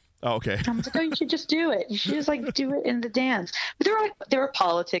 Mom. Oh, okay. I was you should just do it. You should just do it in the dance. But there were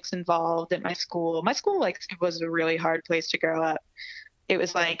politics involved at my school. My school it was a really hard place to grow up. It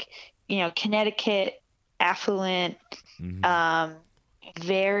was Connecticut, affluent,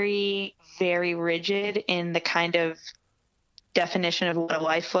 very, very rigid in the kind of definition of what a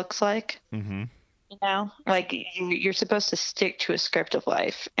life looks like. Mm-hmm. You know, like you're supposed to stick to a script of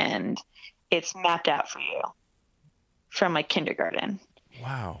life, and it's mapped out for you from like kindergarten.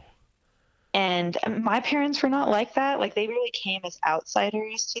 Wow. And my parents were not like that. Like they really came as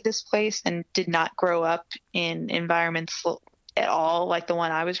outsiders to this place and did not grow up in environments at all like the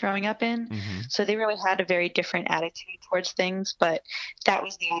one I was growing up in. Mm-hmm. So they really had a very different attitude towards things. But that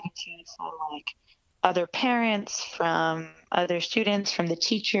was the attitude from like other parents, from other students, from the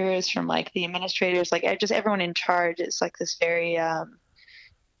teachers, from like the administrators, like just everyone in charge. It's like this very,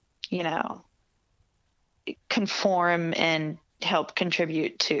 you know, conform and help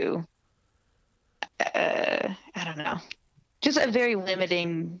contribute to I don't know, just a very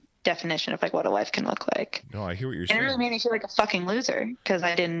limiting definition of like what a life can look like. No, I hear what you're and saying. It really made me feel like a fucking loser because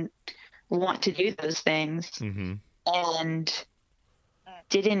I didn't want to do those things Mm-hmm. and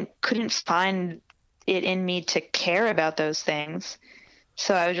couldn't find it in me to care about those things.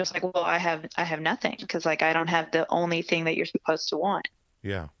 So I was just like, well, I have nothing because like I don't have the only thing that you're supposed to want.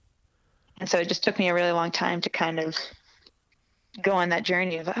 Yeah. And so it just took me a really long time to kind of go on that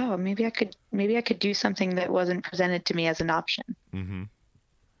journey of, oh, maybe I could do something that wasn't presented to me as an option. Mm-hmm.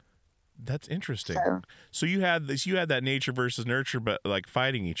 That's interesting. So you had that nature versus nurture, but like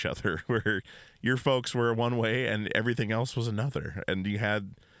fighting each other, where your folks were one way and everything else was another, and you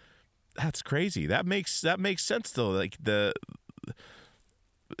had. That's crazy. That makes sense though. Like that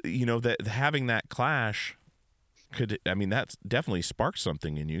having that clash that's definitely sparked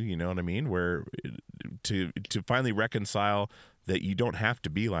something in you. You know what I mean? Where to finally reconcile that you don't have to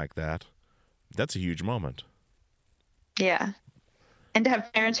be like that. That's a huge moment. Yeah. And to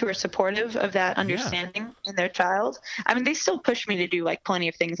have parents who are supportive of that understanding in their child. I mean, they still push me to do like plenty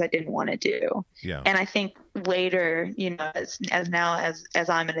of things I didn't want to do. Yeah. And I think later, as now as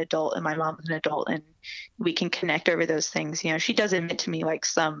I'm an adult and my mom's an adult and we can connect over those things, she does admit to me like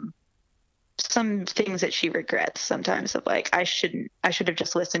some things that she regrets sometimes of like, I should have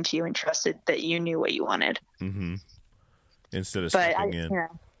just listened to you and trusted that you knew what you wanted. Mm-hmm. Instead of stepping in.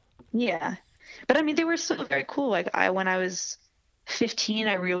 Yeah. But I mean, they were still very cool. Like when I was 15,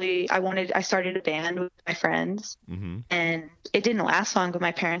 I started a band with my friends, mm-hmm. and it didn't last long, but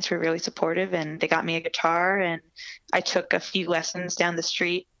my parents were really supportive and they got me a guitar, and I took a few lessons down the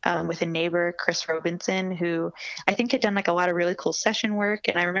street with a neighbor, Chris Robinson, who I think had done like a lot of really cool session work.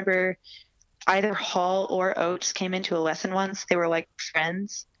 And I remember either Hall or Oates came into a lesson once. They were like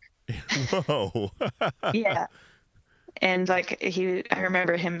friends. Whoa. Yeah. And like I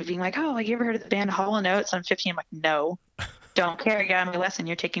remember him being like, "Oh, like you ever heard of the band Hall and Oates?" I'm 15. I'm like, "No, don't care. I got my lesson.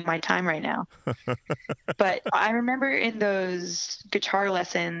 You're taking my time right now." But I remember in those guitar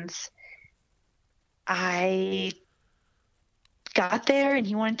lessons, I got there and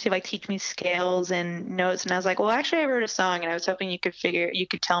he wanted to like teach me scales and notes, and I was like, "Well, actually, I wrote a song, and I was hoping you could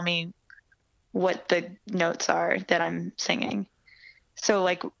tell me what the notes are that I'm singing." So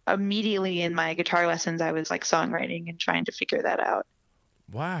like immediately in my guitar lessons, I was like songwriting and trying to figure that out.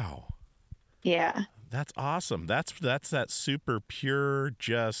 Wow. Yeah. That's awesome. That's that super pure,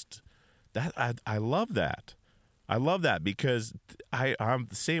 just that. I love that. I love that because I'm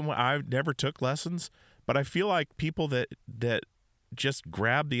the same way. I never took lessons, but I feel like people that just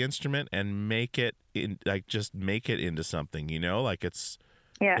grab the instrument and make it into something, like it's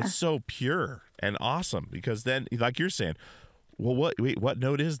so pure and awesome, because then like you're saying, well, what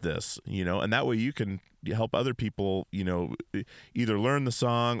note is this? And that way you can help other people, either learn the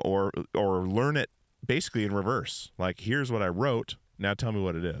song or learn it basically in reverse. Like, here's what I wrote. Now tell me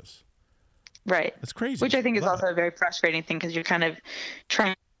what it is. Right. That's crazy. Which I think is also a very frustrating thing, because you're kind of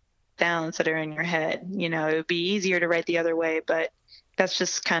trying sounds that are in your head. It would be easier to write the other way, but that's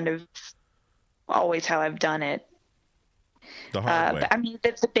just kind of always how I've done it. The hard way. But I mean,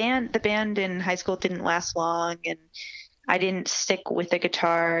 the band in high school didn't last long, and I didn't stick with the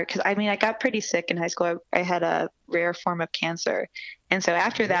guitar because I got pretty sick in high school. I had a rare form of cancer. And so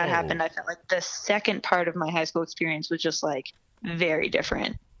after that happened, I felt like the second part of my high school experience was just like very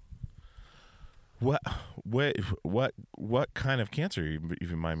different. What kind of cancer, if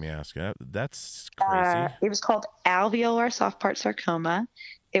you mind me asking? That's crazy. It was called alveolar soft part sarcoma.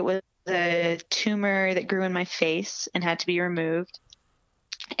 It was a tumor that grew in my face and had to be removed.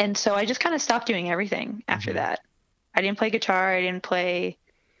 And so I just kind of stopped doing everything after that. I didn't play guitar. I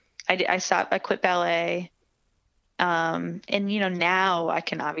stopped. I quit ballet. And now I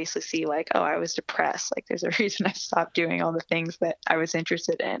can obviously see like, oh, I was depressed. Like there's a reason I stopped doing all the things that I was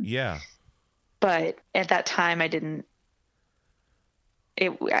interested in. Yeah. But at that time I don't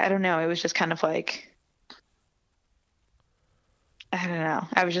know. It was just kind of like, I don't know.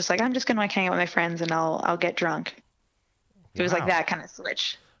 I was just like, I'm just going to like hang out with my friends and I'll get drunk. It was like that kind of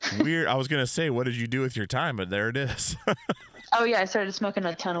switch. Weird. I was going to say, what did you do with your time? But there it is. Oh, yeah, I started smoking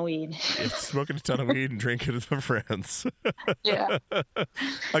a ton of weed. Smoking a ton of weed and drinking with my friends. Yeah.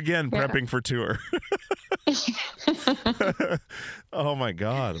 Again, Yeah. prepping for tour. Oh, my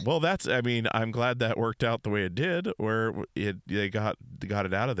God. Well, I'm glad that worked out the way it did, where they got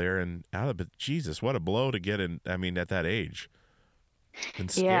it out of there and out of it. Jesus, what a blow to get in, at that age.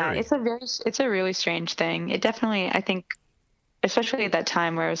 And Yeah, scary. it's a really strange thing. It definitely, I think, especially at that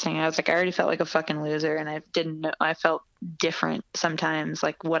time where I was saying, I was like, I already felt like a fucking loser, and I didn't know, I felt different sometimes,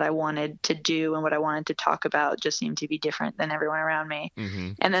 like what I wanted to do and what I wanted to talk about just seemed to be different than everyone around me.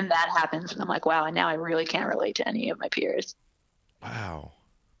 Mm-hmm. And then that happens, and I'm like, wow, and now I really can't relate to any of my peers. Wow,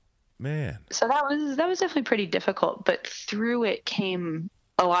 man. So that was definitely pretty difficult, but through it came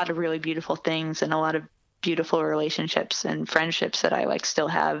a lot of really beautiful things and a lot of beautiful relationships and friendships that I like still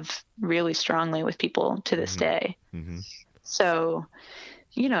have really strongly with people to this day. Mm-hmm. So,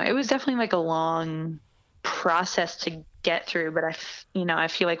 it was definitely like a long process to get through, but I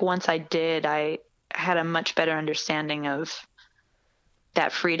feel like once I did, I had a much better understanding of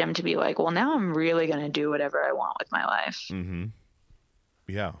that freedom to be like, well, now I'm really going to do whatever I want with my life. Mm-hmm.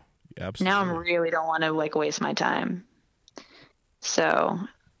 Yeah, absolutely. Now I really don't want to like waste my time. So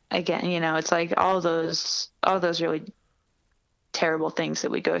again, it's like all those really terrible things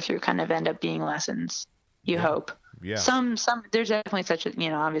that we go through kind of end up being lessons. You hope. Yeah. Some there's definitely such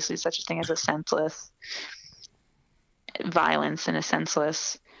a, obviously such a thing as a senseless violence and a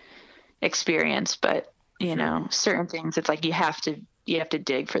senseless experience, but certain things, it's like you have to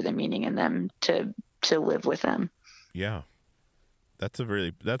dig for the meaning in them to live with them. Yeah. That's a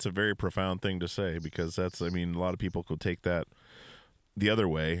very profound thing to say, because a lot of people could take that the other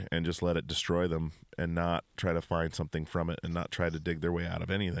way and just let it destroy them and not try to find something from it and not try to dig their way out of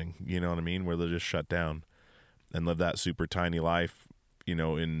anything. You know what I mean? Where they'll just shut down and live that super tiny life,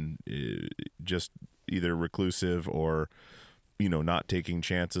 in just either reclusive or, not taking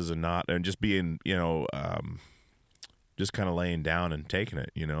chances and just being, just kind of laying down and taking it,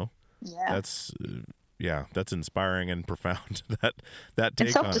 Yeah. That's inspiring and profound. that take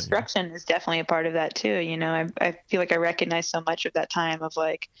and self-destruction is definitely a part of that too. I feel like I recognize so much of that time of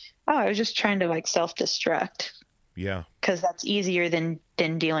like, oh, I was just trying to like self-destruct. Yeah. Because that's easier than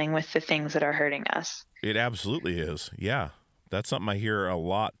dealing with the things that are hurting us. It absolutely is. Yeah. That's something I hear a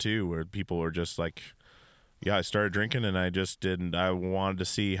lot too, where people are just like, yeah, I started drinking and I wanted to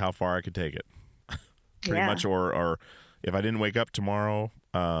see how far I could take it. Pretty much. Or if I didn't wake up tomorrow,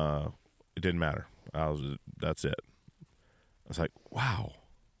 it didn't matter. That's it. I was like, wow.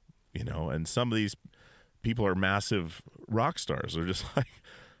 And some of these people are massive rock stars. They're just like,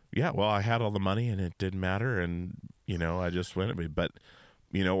 yeah, well, I had all the money and it didn't matter. And, I just went, but,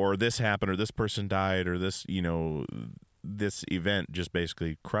 or this happened or this person died or this, this event just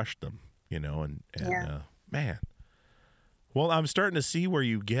basically crushed them, man. Well, I'm starting to see where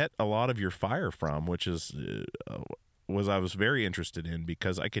you get a lot of your fire from, which is, I was very interested in,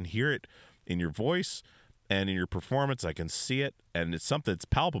 because I can hear it in your voice and in your performance. I can see it, and it's something that's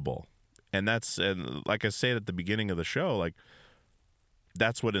palpable. And like I said at the beginning of the show, like,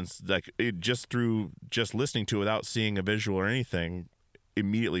 that's what just listening to it without seeing a visual or anything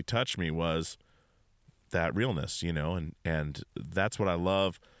immediately touched me, was that realness, and that's what I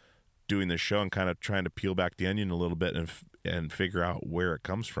love doing this show, and kind of trying to peel back the onion a little bit and figure out where it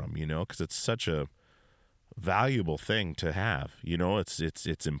comes from, because it's such a valuable thing to have.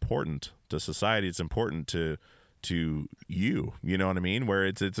 It's important to society. It's important to you, you know what I mean? Where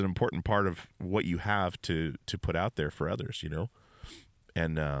it's an important part of what you have to put out there for others,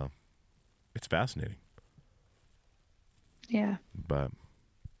 and it's fascinating. Yeah. But,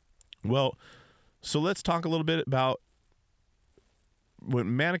 well, so let's talk a little bit about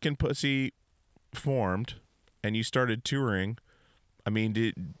when Mannequin Pussy formed and you started touring.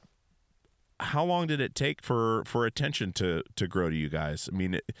 How long did it take for attention to grow to you guys?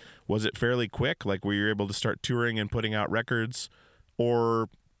 Was it fairly quick? Like, were you able to start touring and putting out records, or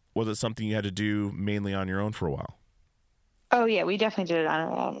was it something you had to do mainly on your own for a while? Oh yeah, we definitely did it on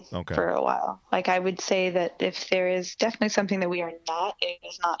our own for a while. Like, I would say that if there is definitely something that we are not, it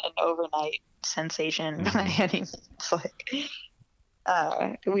is not an overnight sensation by any means. Like,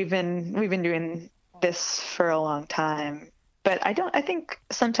 we've been doing this for a long time, but I think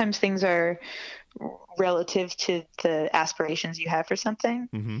sometimes things are relative to the aspirations you have for something.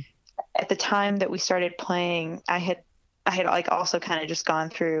 Mm-hmm. At the time that we started playing, I had like also kind of just gone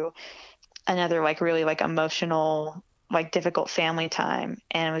through another like really like emotional, like difficult family time,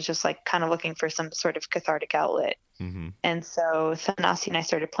 and was just like kind of looking for some sort of cathartic outlet. Mm-hmm. And so Thanasi and I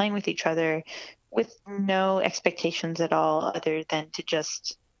started playing with each other with no expectations at all, other than to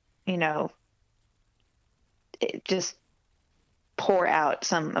just just pour out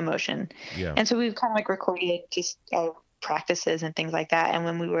some emotion. Yeah. And so we've kind of like recorded just our practices and things like that. And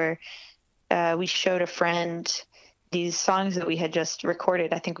when we showed a friend these songs that we had just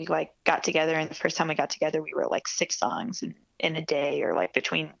recorded. I think we like got together, and the first time we got together, we wrote like 6 songs in a day, or like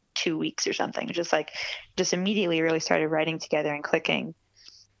between 2 weeks or something. Just immediately really started writing together and clicking.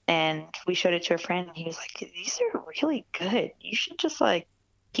 And we showed it to a friend, and he was like, "These are really good. You should just like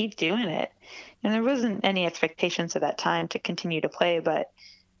keep doing it." And there wasn't any expectations at that time to continue to play, but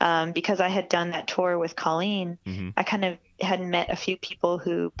because I had done that tour with Colleen, Mm-hmm. I kind of had met a few people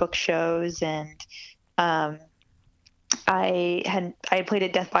who book shows, and I had played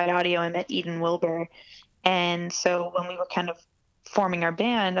at Death by Audio. I met Eden Wilbur, and so when we were kind of forming our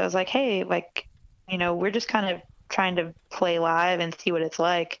band, I was like, "Hey, like, we're just kind of trying to play live and see what it's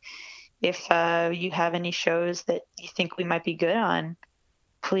like. If you have any shows that you think we might be good on,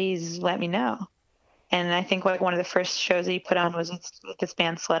 please let me know." And I think like one of the first shows that you put on was with this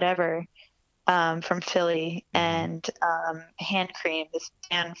band Sled Ever from Philly, and Hand Cream, this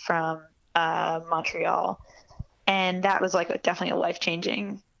band from Montreal. And that was like definitely a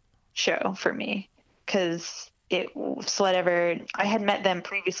life-changing show for me, because Sled Ever, I had met them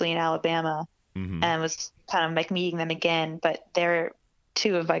previously in Alabama, and was kind of like meeting them again, but they're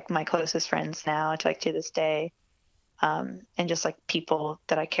 2 of like my closest friends now to this day, and just like people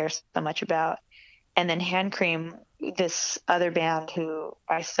that I care so much about. And then Hand Cream, this other band who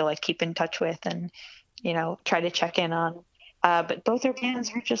I still like keep in touch with and try to check in on, but both their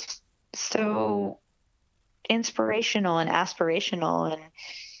bands were just so inspirational and aspirational, and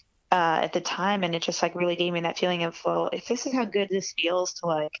at the time, and it just like really gave me that feeling of, well, if this is how good this feels to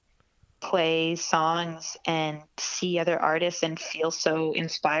like play songs and see other artists and feel so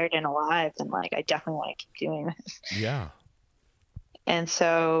inspired and alive, then like I definitely want to keep doing this. Yeah. And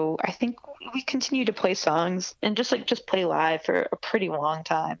so I think we continued to play songs and just play live for a pretty long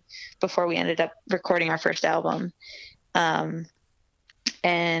time before we ended up recording our first album.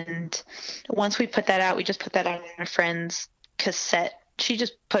 And once we put that out, we just put that out on a friend's cassette. She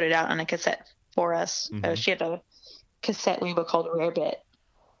just put it out on a cassette for us. She had a cassette label called Rarebit.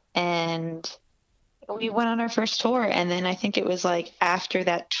 And we went on our first tour. And then I think it was like after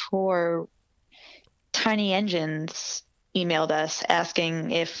that tour, Tiny Engines emailed us asking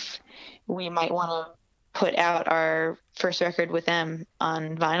if we might want to put out our first record with them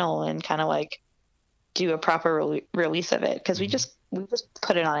on vinyl and kind of like do a proper release of it, because we just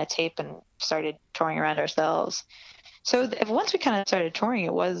put it on a tape and started touring around ourselves. So once we kind of started touring,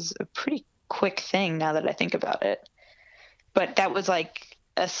 it was a pretty quick thing now that I think about it. But that was like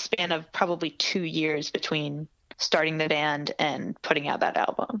a span of probably 2 years between starting the band and putting out that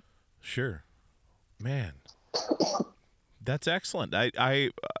album. Sure. Man, that's excellent.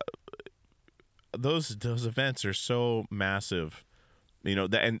 I those events are so massive,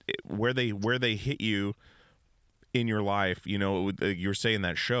 and where they hit you in your life. You were saying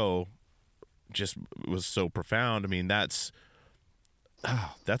that show just was so profound. I mean, that's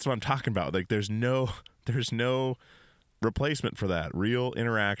what I'm talking about. Like, there's no replacement for that. Real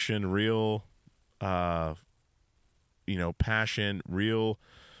interaction, real, passion, real.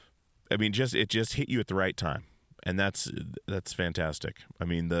 I mean, it just hit you at the right time. And that's fantastic. I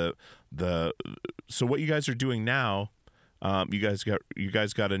mean, so what you guys are doing now, you guys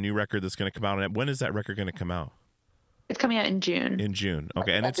got a new record that's going to come out. When is that record going to come out? It's coming out in June. In June.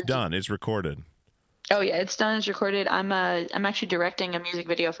 Okay. And it's done. It's recorded. Oh yeah, it's done. It's recorded. I'm actually directing a music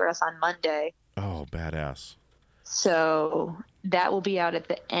video for us on Monday. Oh, badass. So that will be out at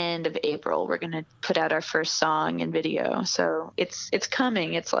the end of April. We're going to put out our first song and video. So it's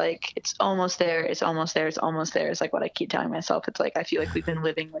coming. It's like, it's almost there. It's almost there. It's almost there. It's like what I keep telling myself. It's like, I feel like we've been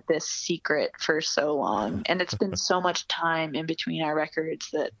living with this secret for so long, and it's been so much time in between our records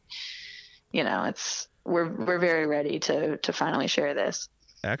that, we're very ready to finally share this.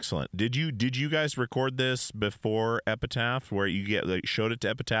 Excellent. Did you guys record this before Epitaph, where you showed it to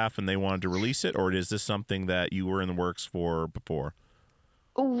Epitaph and they wanted to release it, or is this something that you were in the works for before?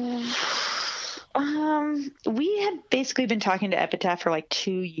 We had basically been talking to Epitaph for like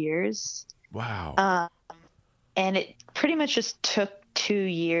 2 years. Wow. And it pretty much just took 2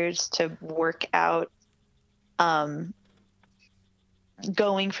 years to work out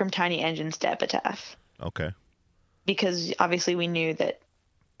going from Tiny Engines to Epitaph. Okay. Because obviously we knew that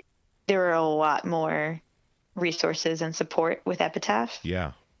there were a lot more resources and support with Epitaph.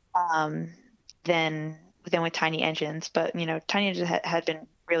 Yeah. Than with Tiny Engines. But, Tiny Engines had been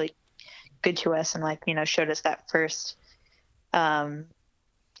really good to us and showed us that first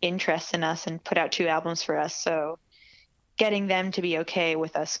interest in us and put out 2 albums for us. So getting them to be okay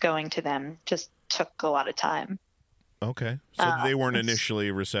with us going to them just took a lot of time. Okay. So they weren't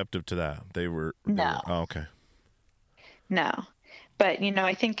initially receptive to that. They were. Oh, okay. No. But,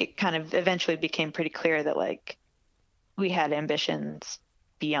 I think it kind of eventually became pretty clear that, like, we had ambitions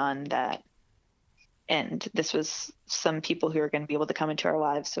beyond that. And this was some people who are going to be able to come into our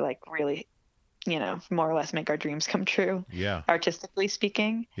lives to, like, really, more or less make our dreams come true. Yeah. Artistically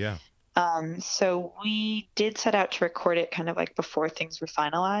speaking. Yeah. So we did set out to record it kind of like before things were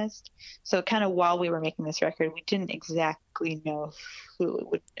finalized. So kind of while we were making this record, we didn't exactly know who it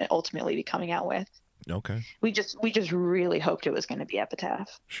would ultimately be coming out with. Okay. We just really hoped it was going to be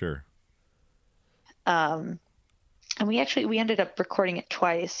Epitaph. Sure. And we ended up recording it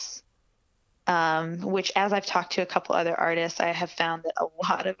twice, which, as I've talked to a couple other artists, I have found that a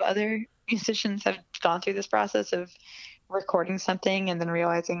lot of other musicians have gone through this process of recording something and then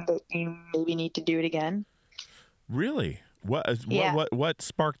realizing that you maybe need to do it again. Really? What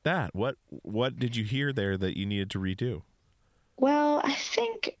sparked that? What did you hear there that you needed to redo? Well, I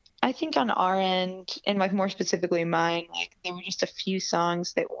think on our end, and like more specifically mine, like there were just a few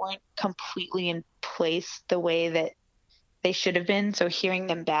songs that weren't completely in place the way that they should have been. So hearing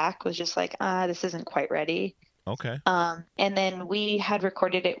them back was just like, this isn't quite ready. Okay. And then we had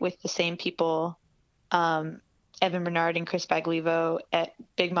recorded it with the same people, Evan Bernard and Chris Baglivo, at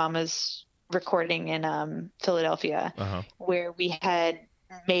Big Mama's recording in Philadelphia, where we had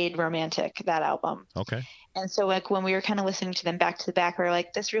made Romantic, that album. Okay. And so like when we were kind of listening to them back to back, we were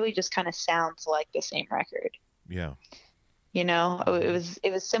like, this really just kind of sounds like the same record. Yeah.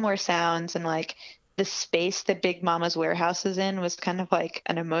 It was similar sounds, and like the space that Big Mama's warehouse is in was kind of like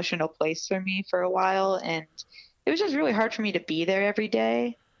an emotional place for me for a while, and it was just really hard for me to be there every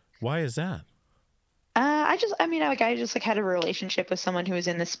day. Why is that? I just like had a relationship with someone who was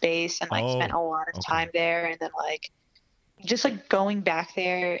in the space and like spent a lot of time there, and then like just like going back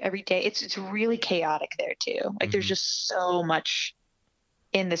there every day, it's really chaotic there too. Like there's just so much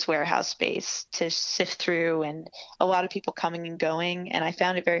in this warehouse space to sift through, and a lot of people coming and going, and I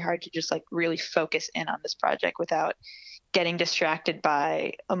found it very hard to just like really focus in on this project without getting distracted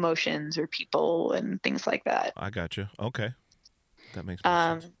by emotions or people and things like that. I gotcha. Okay. That makes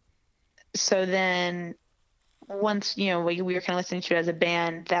sense. So then once, we were kind of listening to it as a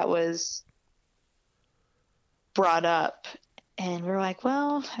band, that was brought up, and we were like,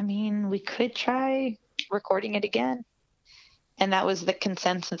 well, I mean, we could try recording it again. And that was the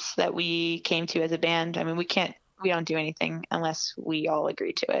consensus that we came to as a band. I mean, we don't do anything unless we all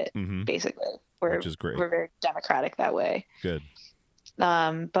agree to it, basically. Which is great. We're very democratic that way. Good.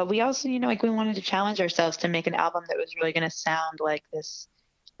 But we also, we wanted to challenge ourselves to make an album that was really going to sound like this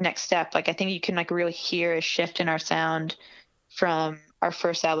next step. Like, I think you can like really hear a shift in our sound from our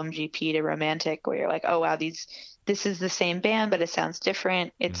first album, GP, to Romantic, where you're like, oh wow, this is the same band, but it sounds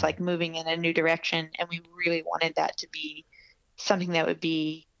different. It's like moving in a new direction. And we really wanted that to be something that would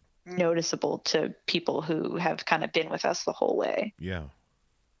be noticeable to people who have kind of been with us the whole way. Yeah.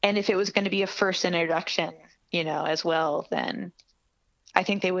 And if it was going to be a first introduction, as well, then I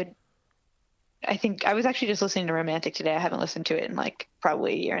think I was actually just listening to Romantic today. I haven't listened to it in like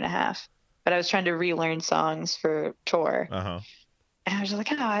probably a year and a half, but I was trying to relearn songs for tour. And I was just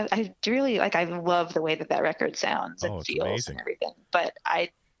like, I really like, I love the way that record sounds and feels amazing. And everything, but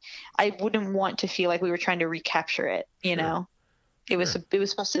I wouldn't want to feel like we were trying to recapture it, know? It was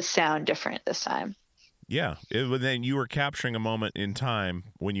supposed to sound different this time. Yeah. Then you were capturing a moment in time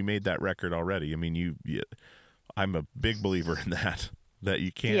when you made that record already. I mean, I'm a big believer in that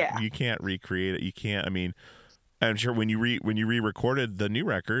you can't recreate it. You can't, I mean, I'm sure when you re-recorded the new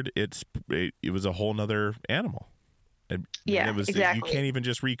record, it was a whole nother animal. Exactly. You can't even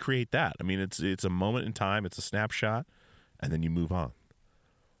just recreate that. I mean, it's a moment in time, it's a snapshot, and then you move on.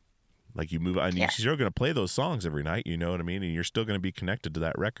 Like you move on, you're still going to play those songs every night, you know what I mean? And you're still going to be connected to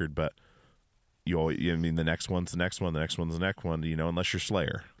that record, but the next one's the next one, the next one's the next one, unless you're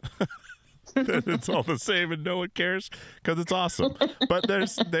Slayer. It's all the same and no one cares because it's awesome. But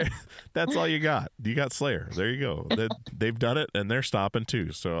that's all you got. You got Slayer. There you go. They've done it and they're stopping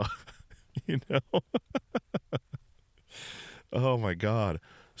too. So, Oh my God.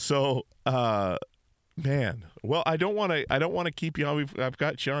 So, man, well, I don't want to keep you on. I've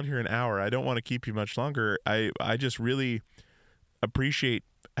got you on here an hour. I don't want to keep you much longer. I just really appreciate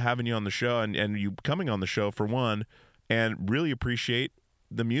having you on the show and you coming on the show for one, and really appreciate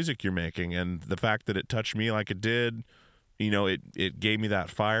the music you're making and the fact that it touched me like it did. It gave me that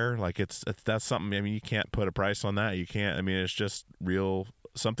fire. Like that's something, I mean, you can't put a price on that. You can't, I mean, it's just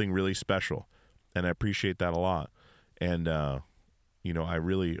something really special. And I appreciate that a lot. And, you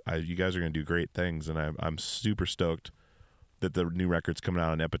guys are going to do great things, and I'm super stoked that the new record's coming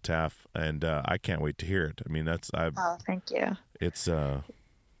out on Epitaph, and I can't wait to hear it. I mean, Oh, thank you. It's going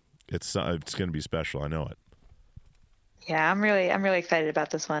to be special. I know it. Yeah, I'm really excited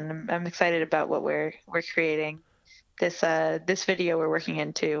about this one. I'm excited about what we're creating. This video we're working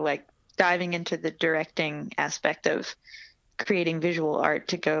into, like diving into the directing aspect of creating visual art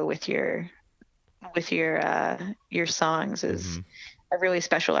to go with your songs is a really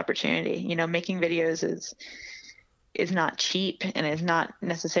special opportunity. You know, making videos is not cheap and is not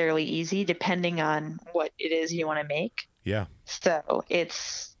necessarily easy depending on what it is you want to make. Yeah. So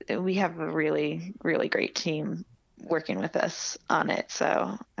we have a really, really great team working with us on it.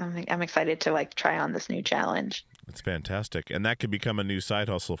 So I'm excited to like try on this new challenge. It's fantastic. And that could become a new side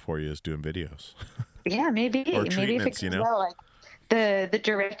hustle for you, is doing videos. Yeah, maybe. Or maybe if it treatments, goes well. Like the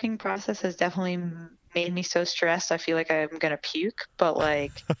directing process has definitely made me so stressed. I feel like I'm going to puke, but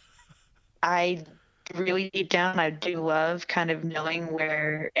like I really deep down, I do love kind of knowing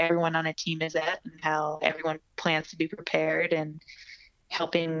where everyone on a team is at and how everyone plans to be prepared and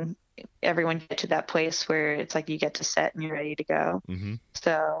helping everyone get to that place where it's like you get to set and you're ready to go.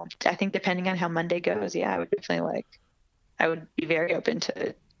 So I think depending on how Monday goes, yeah, I would be very open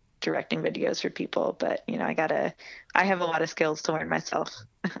to directing videos for people, but you know, I have a lot of skills to learn myself.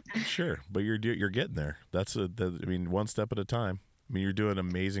 Sure, but you're getting there. I mean, one step at a time. I mean, you're doing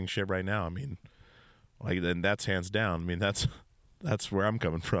amazing shit right now. I mean, like, and that's hands down. I mean, that's where I'm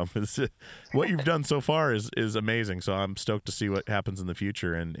coming from. What you've done so far is amazing. So I'm stoked to see what happens in the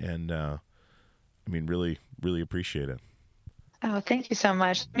future, and I mean, really, really appreciate it. Oh, thank you so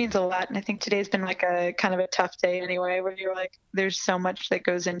much. It means a lot. And I think today's been like a kind of a tough day anyway, where you're like, there's so much that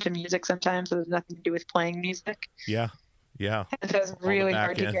goes into music sometimes that has nothing to do with playing music. Yeah. And so it's really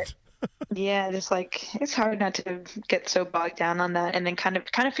hard to get. Yeah, just like it's hard not to get so bogged down on that and then kind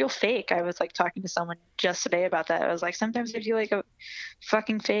of feel fake. I was like talking to someone just today about that. I was like, sometimes I feel like a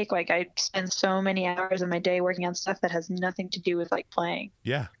fucking fake. Like I spend so many hours of my day working on stuff that has nothing to do with like playing.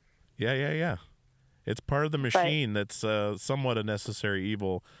 Yeah. It's part of the machine that's somewhat a necessary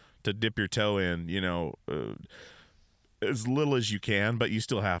evil to dip your toe in, you know, as little as you can, but you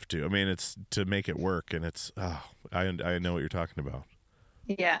still have to. I mean, it's to make it work, and it's I know what you're talking about.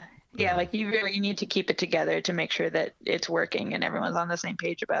 Yeah, like you really need to keep it together to make sure that it's working and everyone's on the same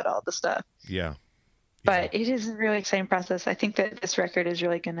page about all the stuff. Yeah. But it is a really exciting process. I think that this record is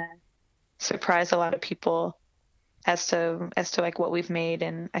really going to surprise a lot of people as to like what we've made,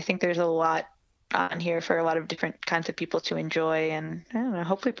 and I think there's a lot on here for a lot of different kinds of people to enjoy, and I don't know,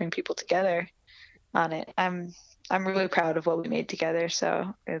 hopefully bring people together on it. I'm really proud of what we made together,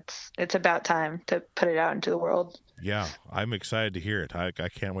 so it's about time to put it out into the world. Yeah, I'm excited to hear it. I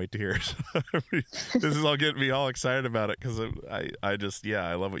can't wait to hear it. This is all getting me all excited about it because I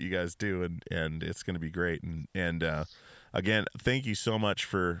love what you guys do, and it's going to be great. And again, thank you so much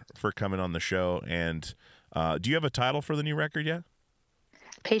for coming on the show. And do you have a title for the new record yet?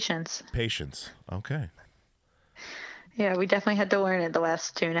 Patience. Okay. Yeah, we definitely had to learn it the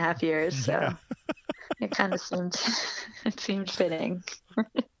last 2.5 years, so yeah. It kind of seemed fitting.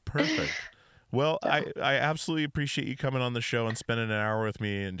 Perfect. Well, I absolutely appreciate you coming on the show and spending an hour with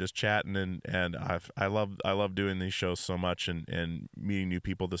me and just chatting, and I love doing these shows so much and meeting new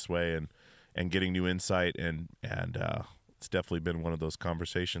people this way and getting new insight and it's definitely been one of those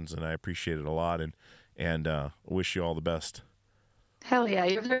conversations, and I appreciate it a lot and wish you all the best. Hell yeah,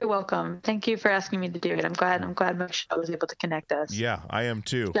 you're very welcome. Thank you for asking me to do it. I'm glad Mike Shaw was able to connect us. Yeah, I am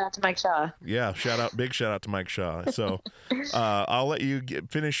too. Shout out to Mike Shaw. Yeah, big shout out to Mike Shaw. So I'll let you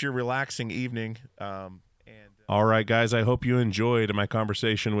finish your relaxing evening. All right, guys, I hope you enjoyed my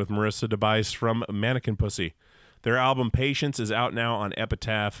conversation with Marisa Dabice from Mannequin Pussy. Their album Patience is out now on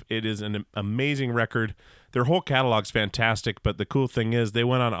Epitaph. It is an amazing record. Their whole catalog's fantastic, but the cool thing is they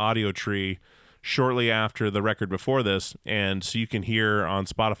went on Audio Tree shortly after the record before this, and so you can hear on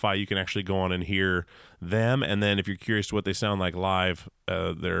Spotify, you can actually go on and hear them, and then if you're curious to what they sound like live,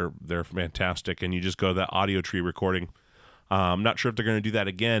 they're fantastic, and you just go to that Audio Tree recording. I'm not sure if they're going to do that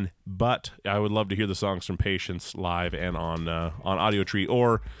again, but I would love to hear the songs from Patience live and on Audio Tree,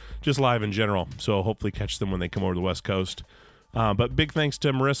 or just live in general, so hopefully catch them when they come over to the West Coast. But big thanks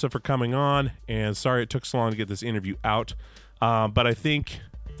to Marisa for coming on, and sorry it took so long to get this interview out, but I think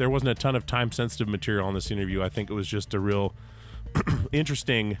there wasn't a ton of time-sensitive material on this interview. I think it was just a real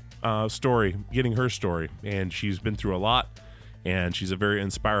interesting story, getting her story. And she's been through a lot, and she's a very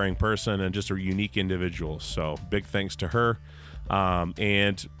inspiring person and just a unique individual. So big thanks to her.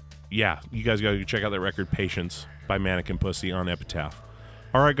 And yeah, you guys got to check out that record, Patience, by Mannequin Pussy on Epitaph.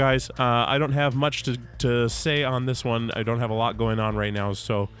 All right, guys, I don't have much to say on this one. I don't have a lot going on right now,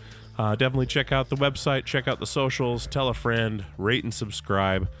 so Definitely check out the website, check out the socials, tell a friend, rate and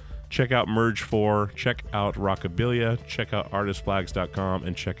subscribe. Check out Merge 4, check out Rockabilia, check out artistflags.com,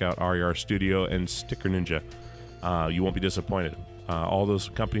 and check out RER Studio and Sticker Ninja. You won't be disappointed. All those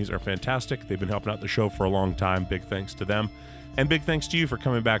companies are fantastic. They've been helping out the show for a long time. Big thanks to them. And big thanks to you for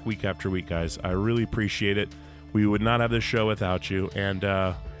coming back week after week, guys. I really appreciate it. We would not have this show without you. And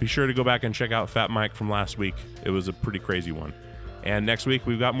be sure to go back and check out Fat Mike from last week. It was a pretty crazy one. And next week,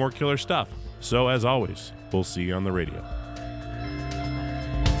 we've got more killer stuff. So, as always, we'll see you on the radio.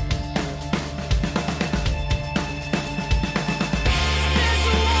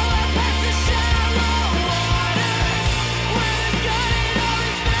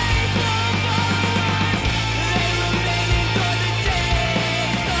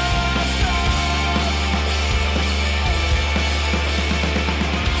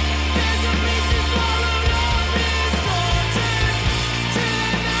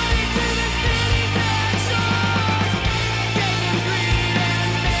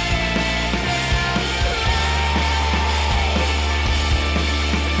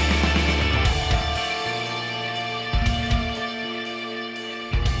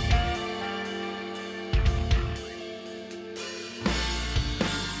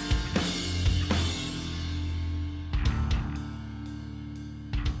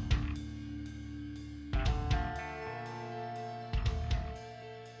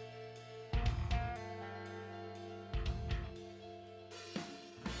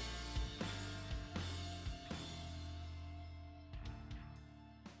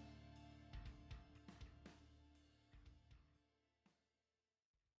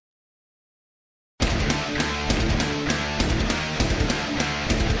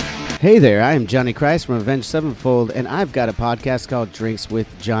 Hey there, I am Johnny Christ from Avenged Sevenfold, and I've got a podcast called Drinks with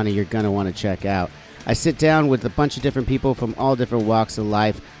Johnny you're going to want to check out. I sit down with a bunch of different people from all different walks of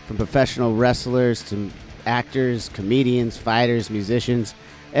life, from professional wrestlers to actors, comedians, fighters, musicians,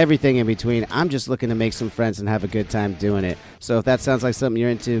 everything in between. I'm just looking to make some friends and have a good time doing it. So if that sounds like something you're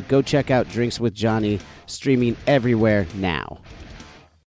into, go check out Drinks with Johnny, streaming everywhere now.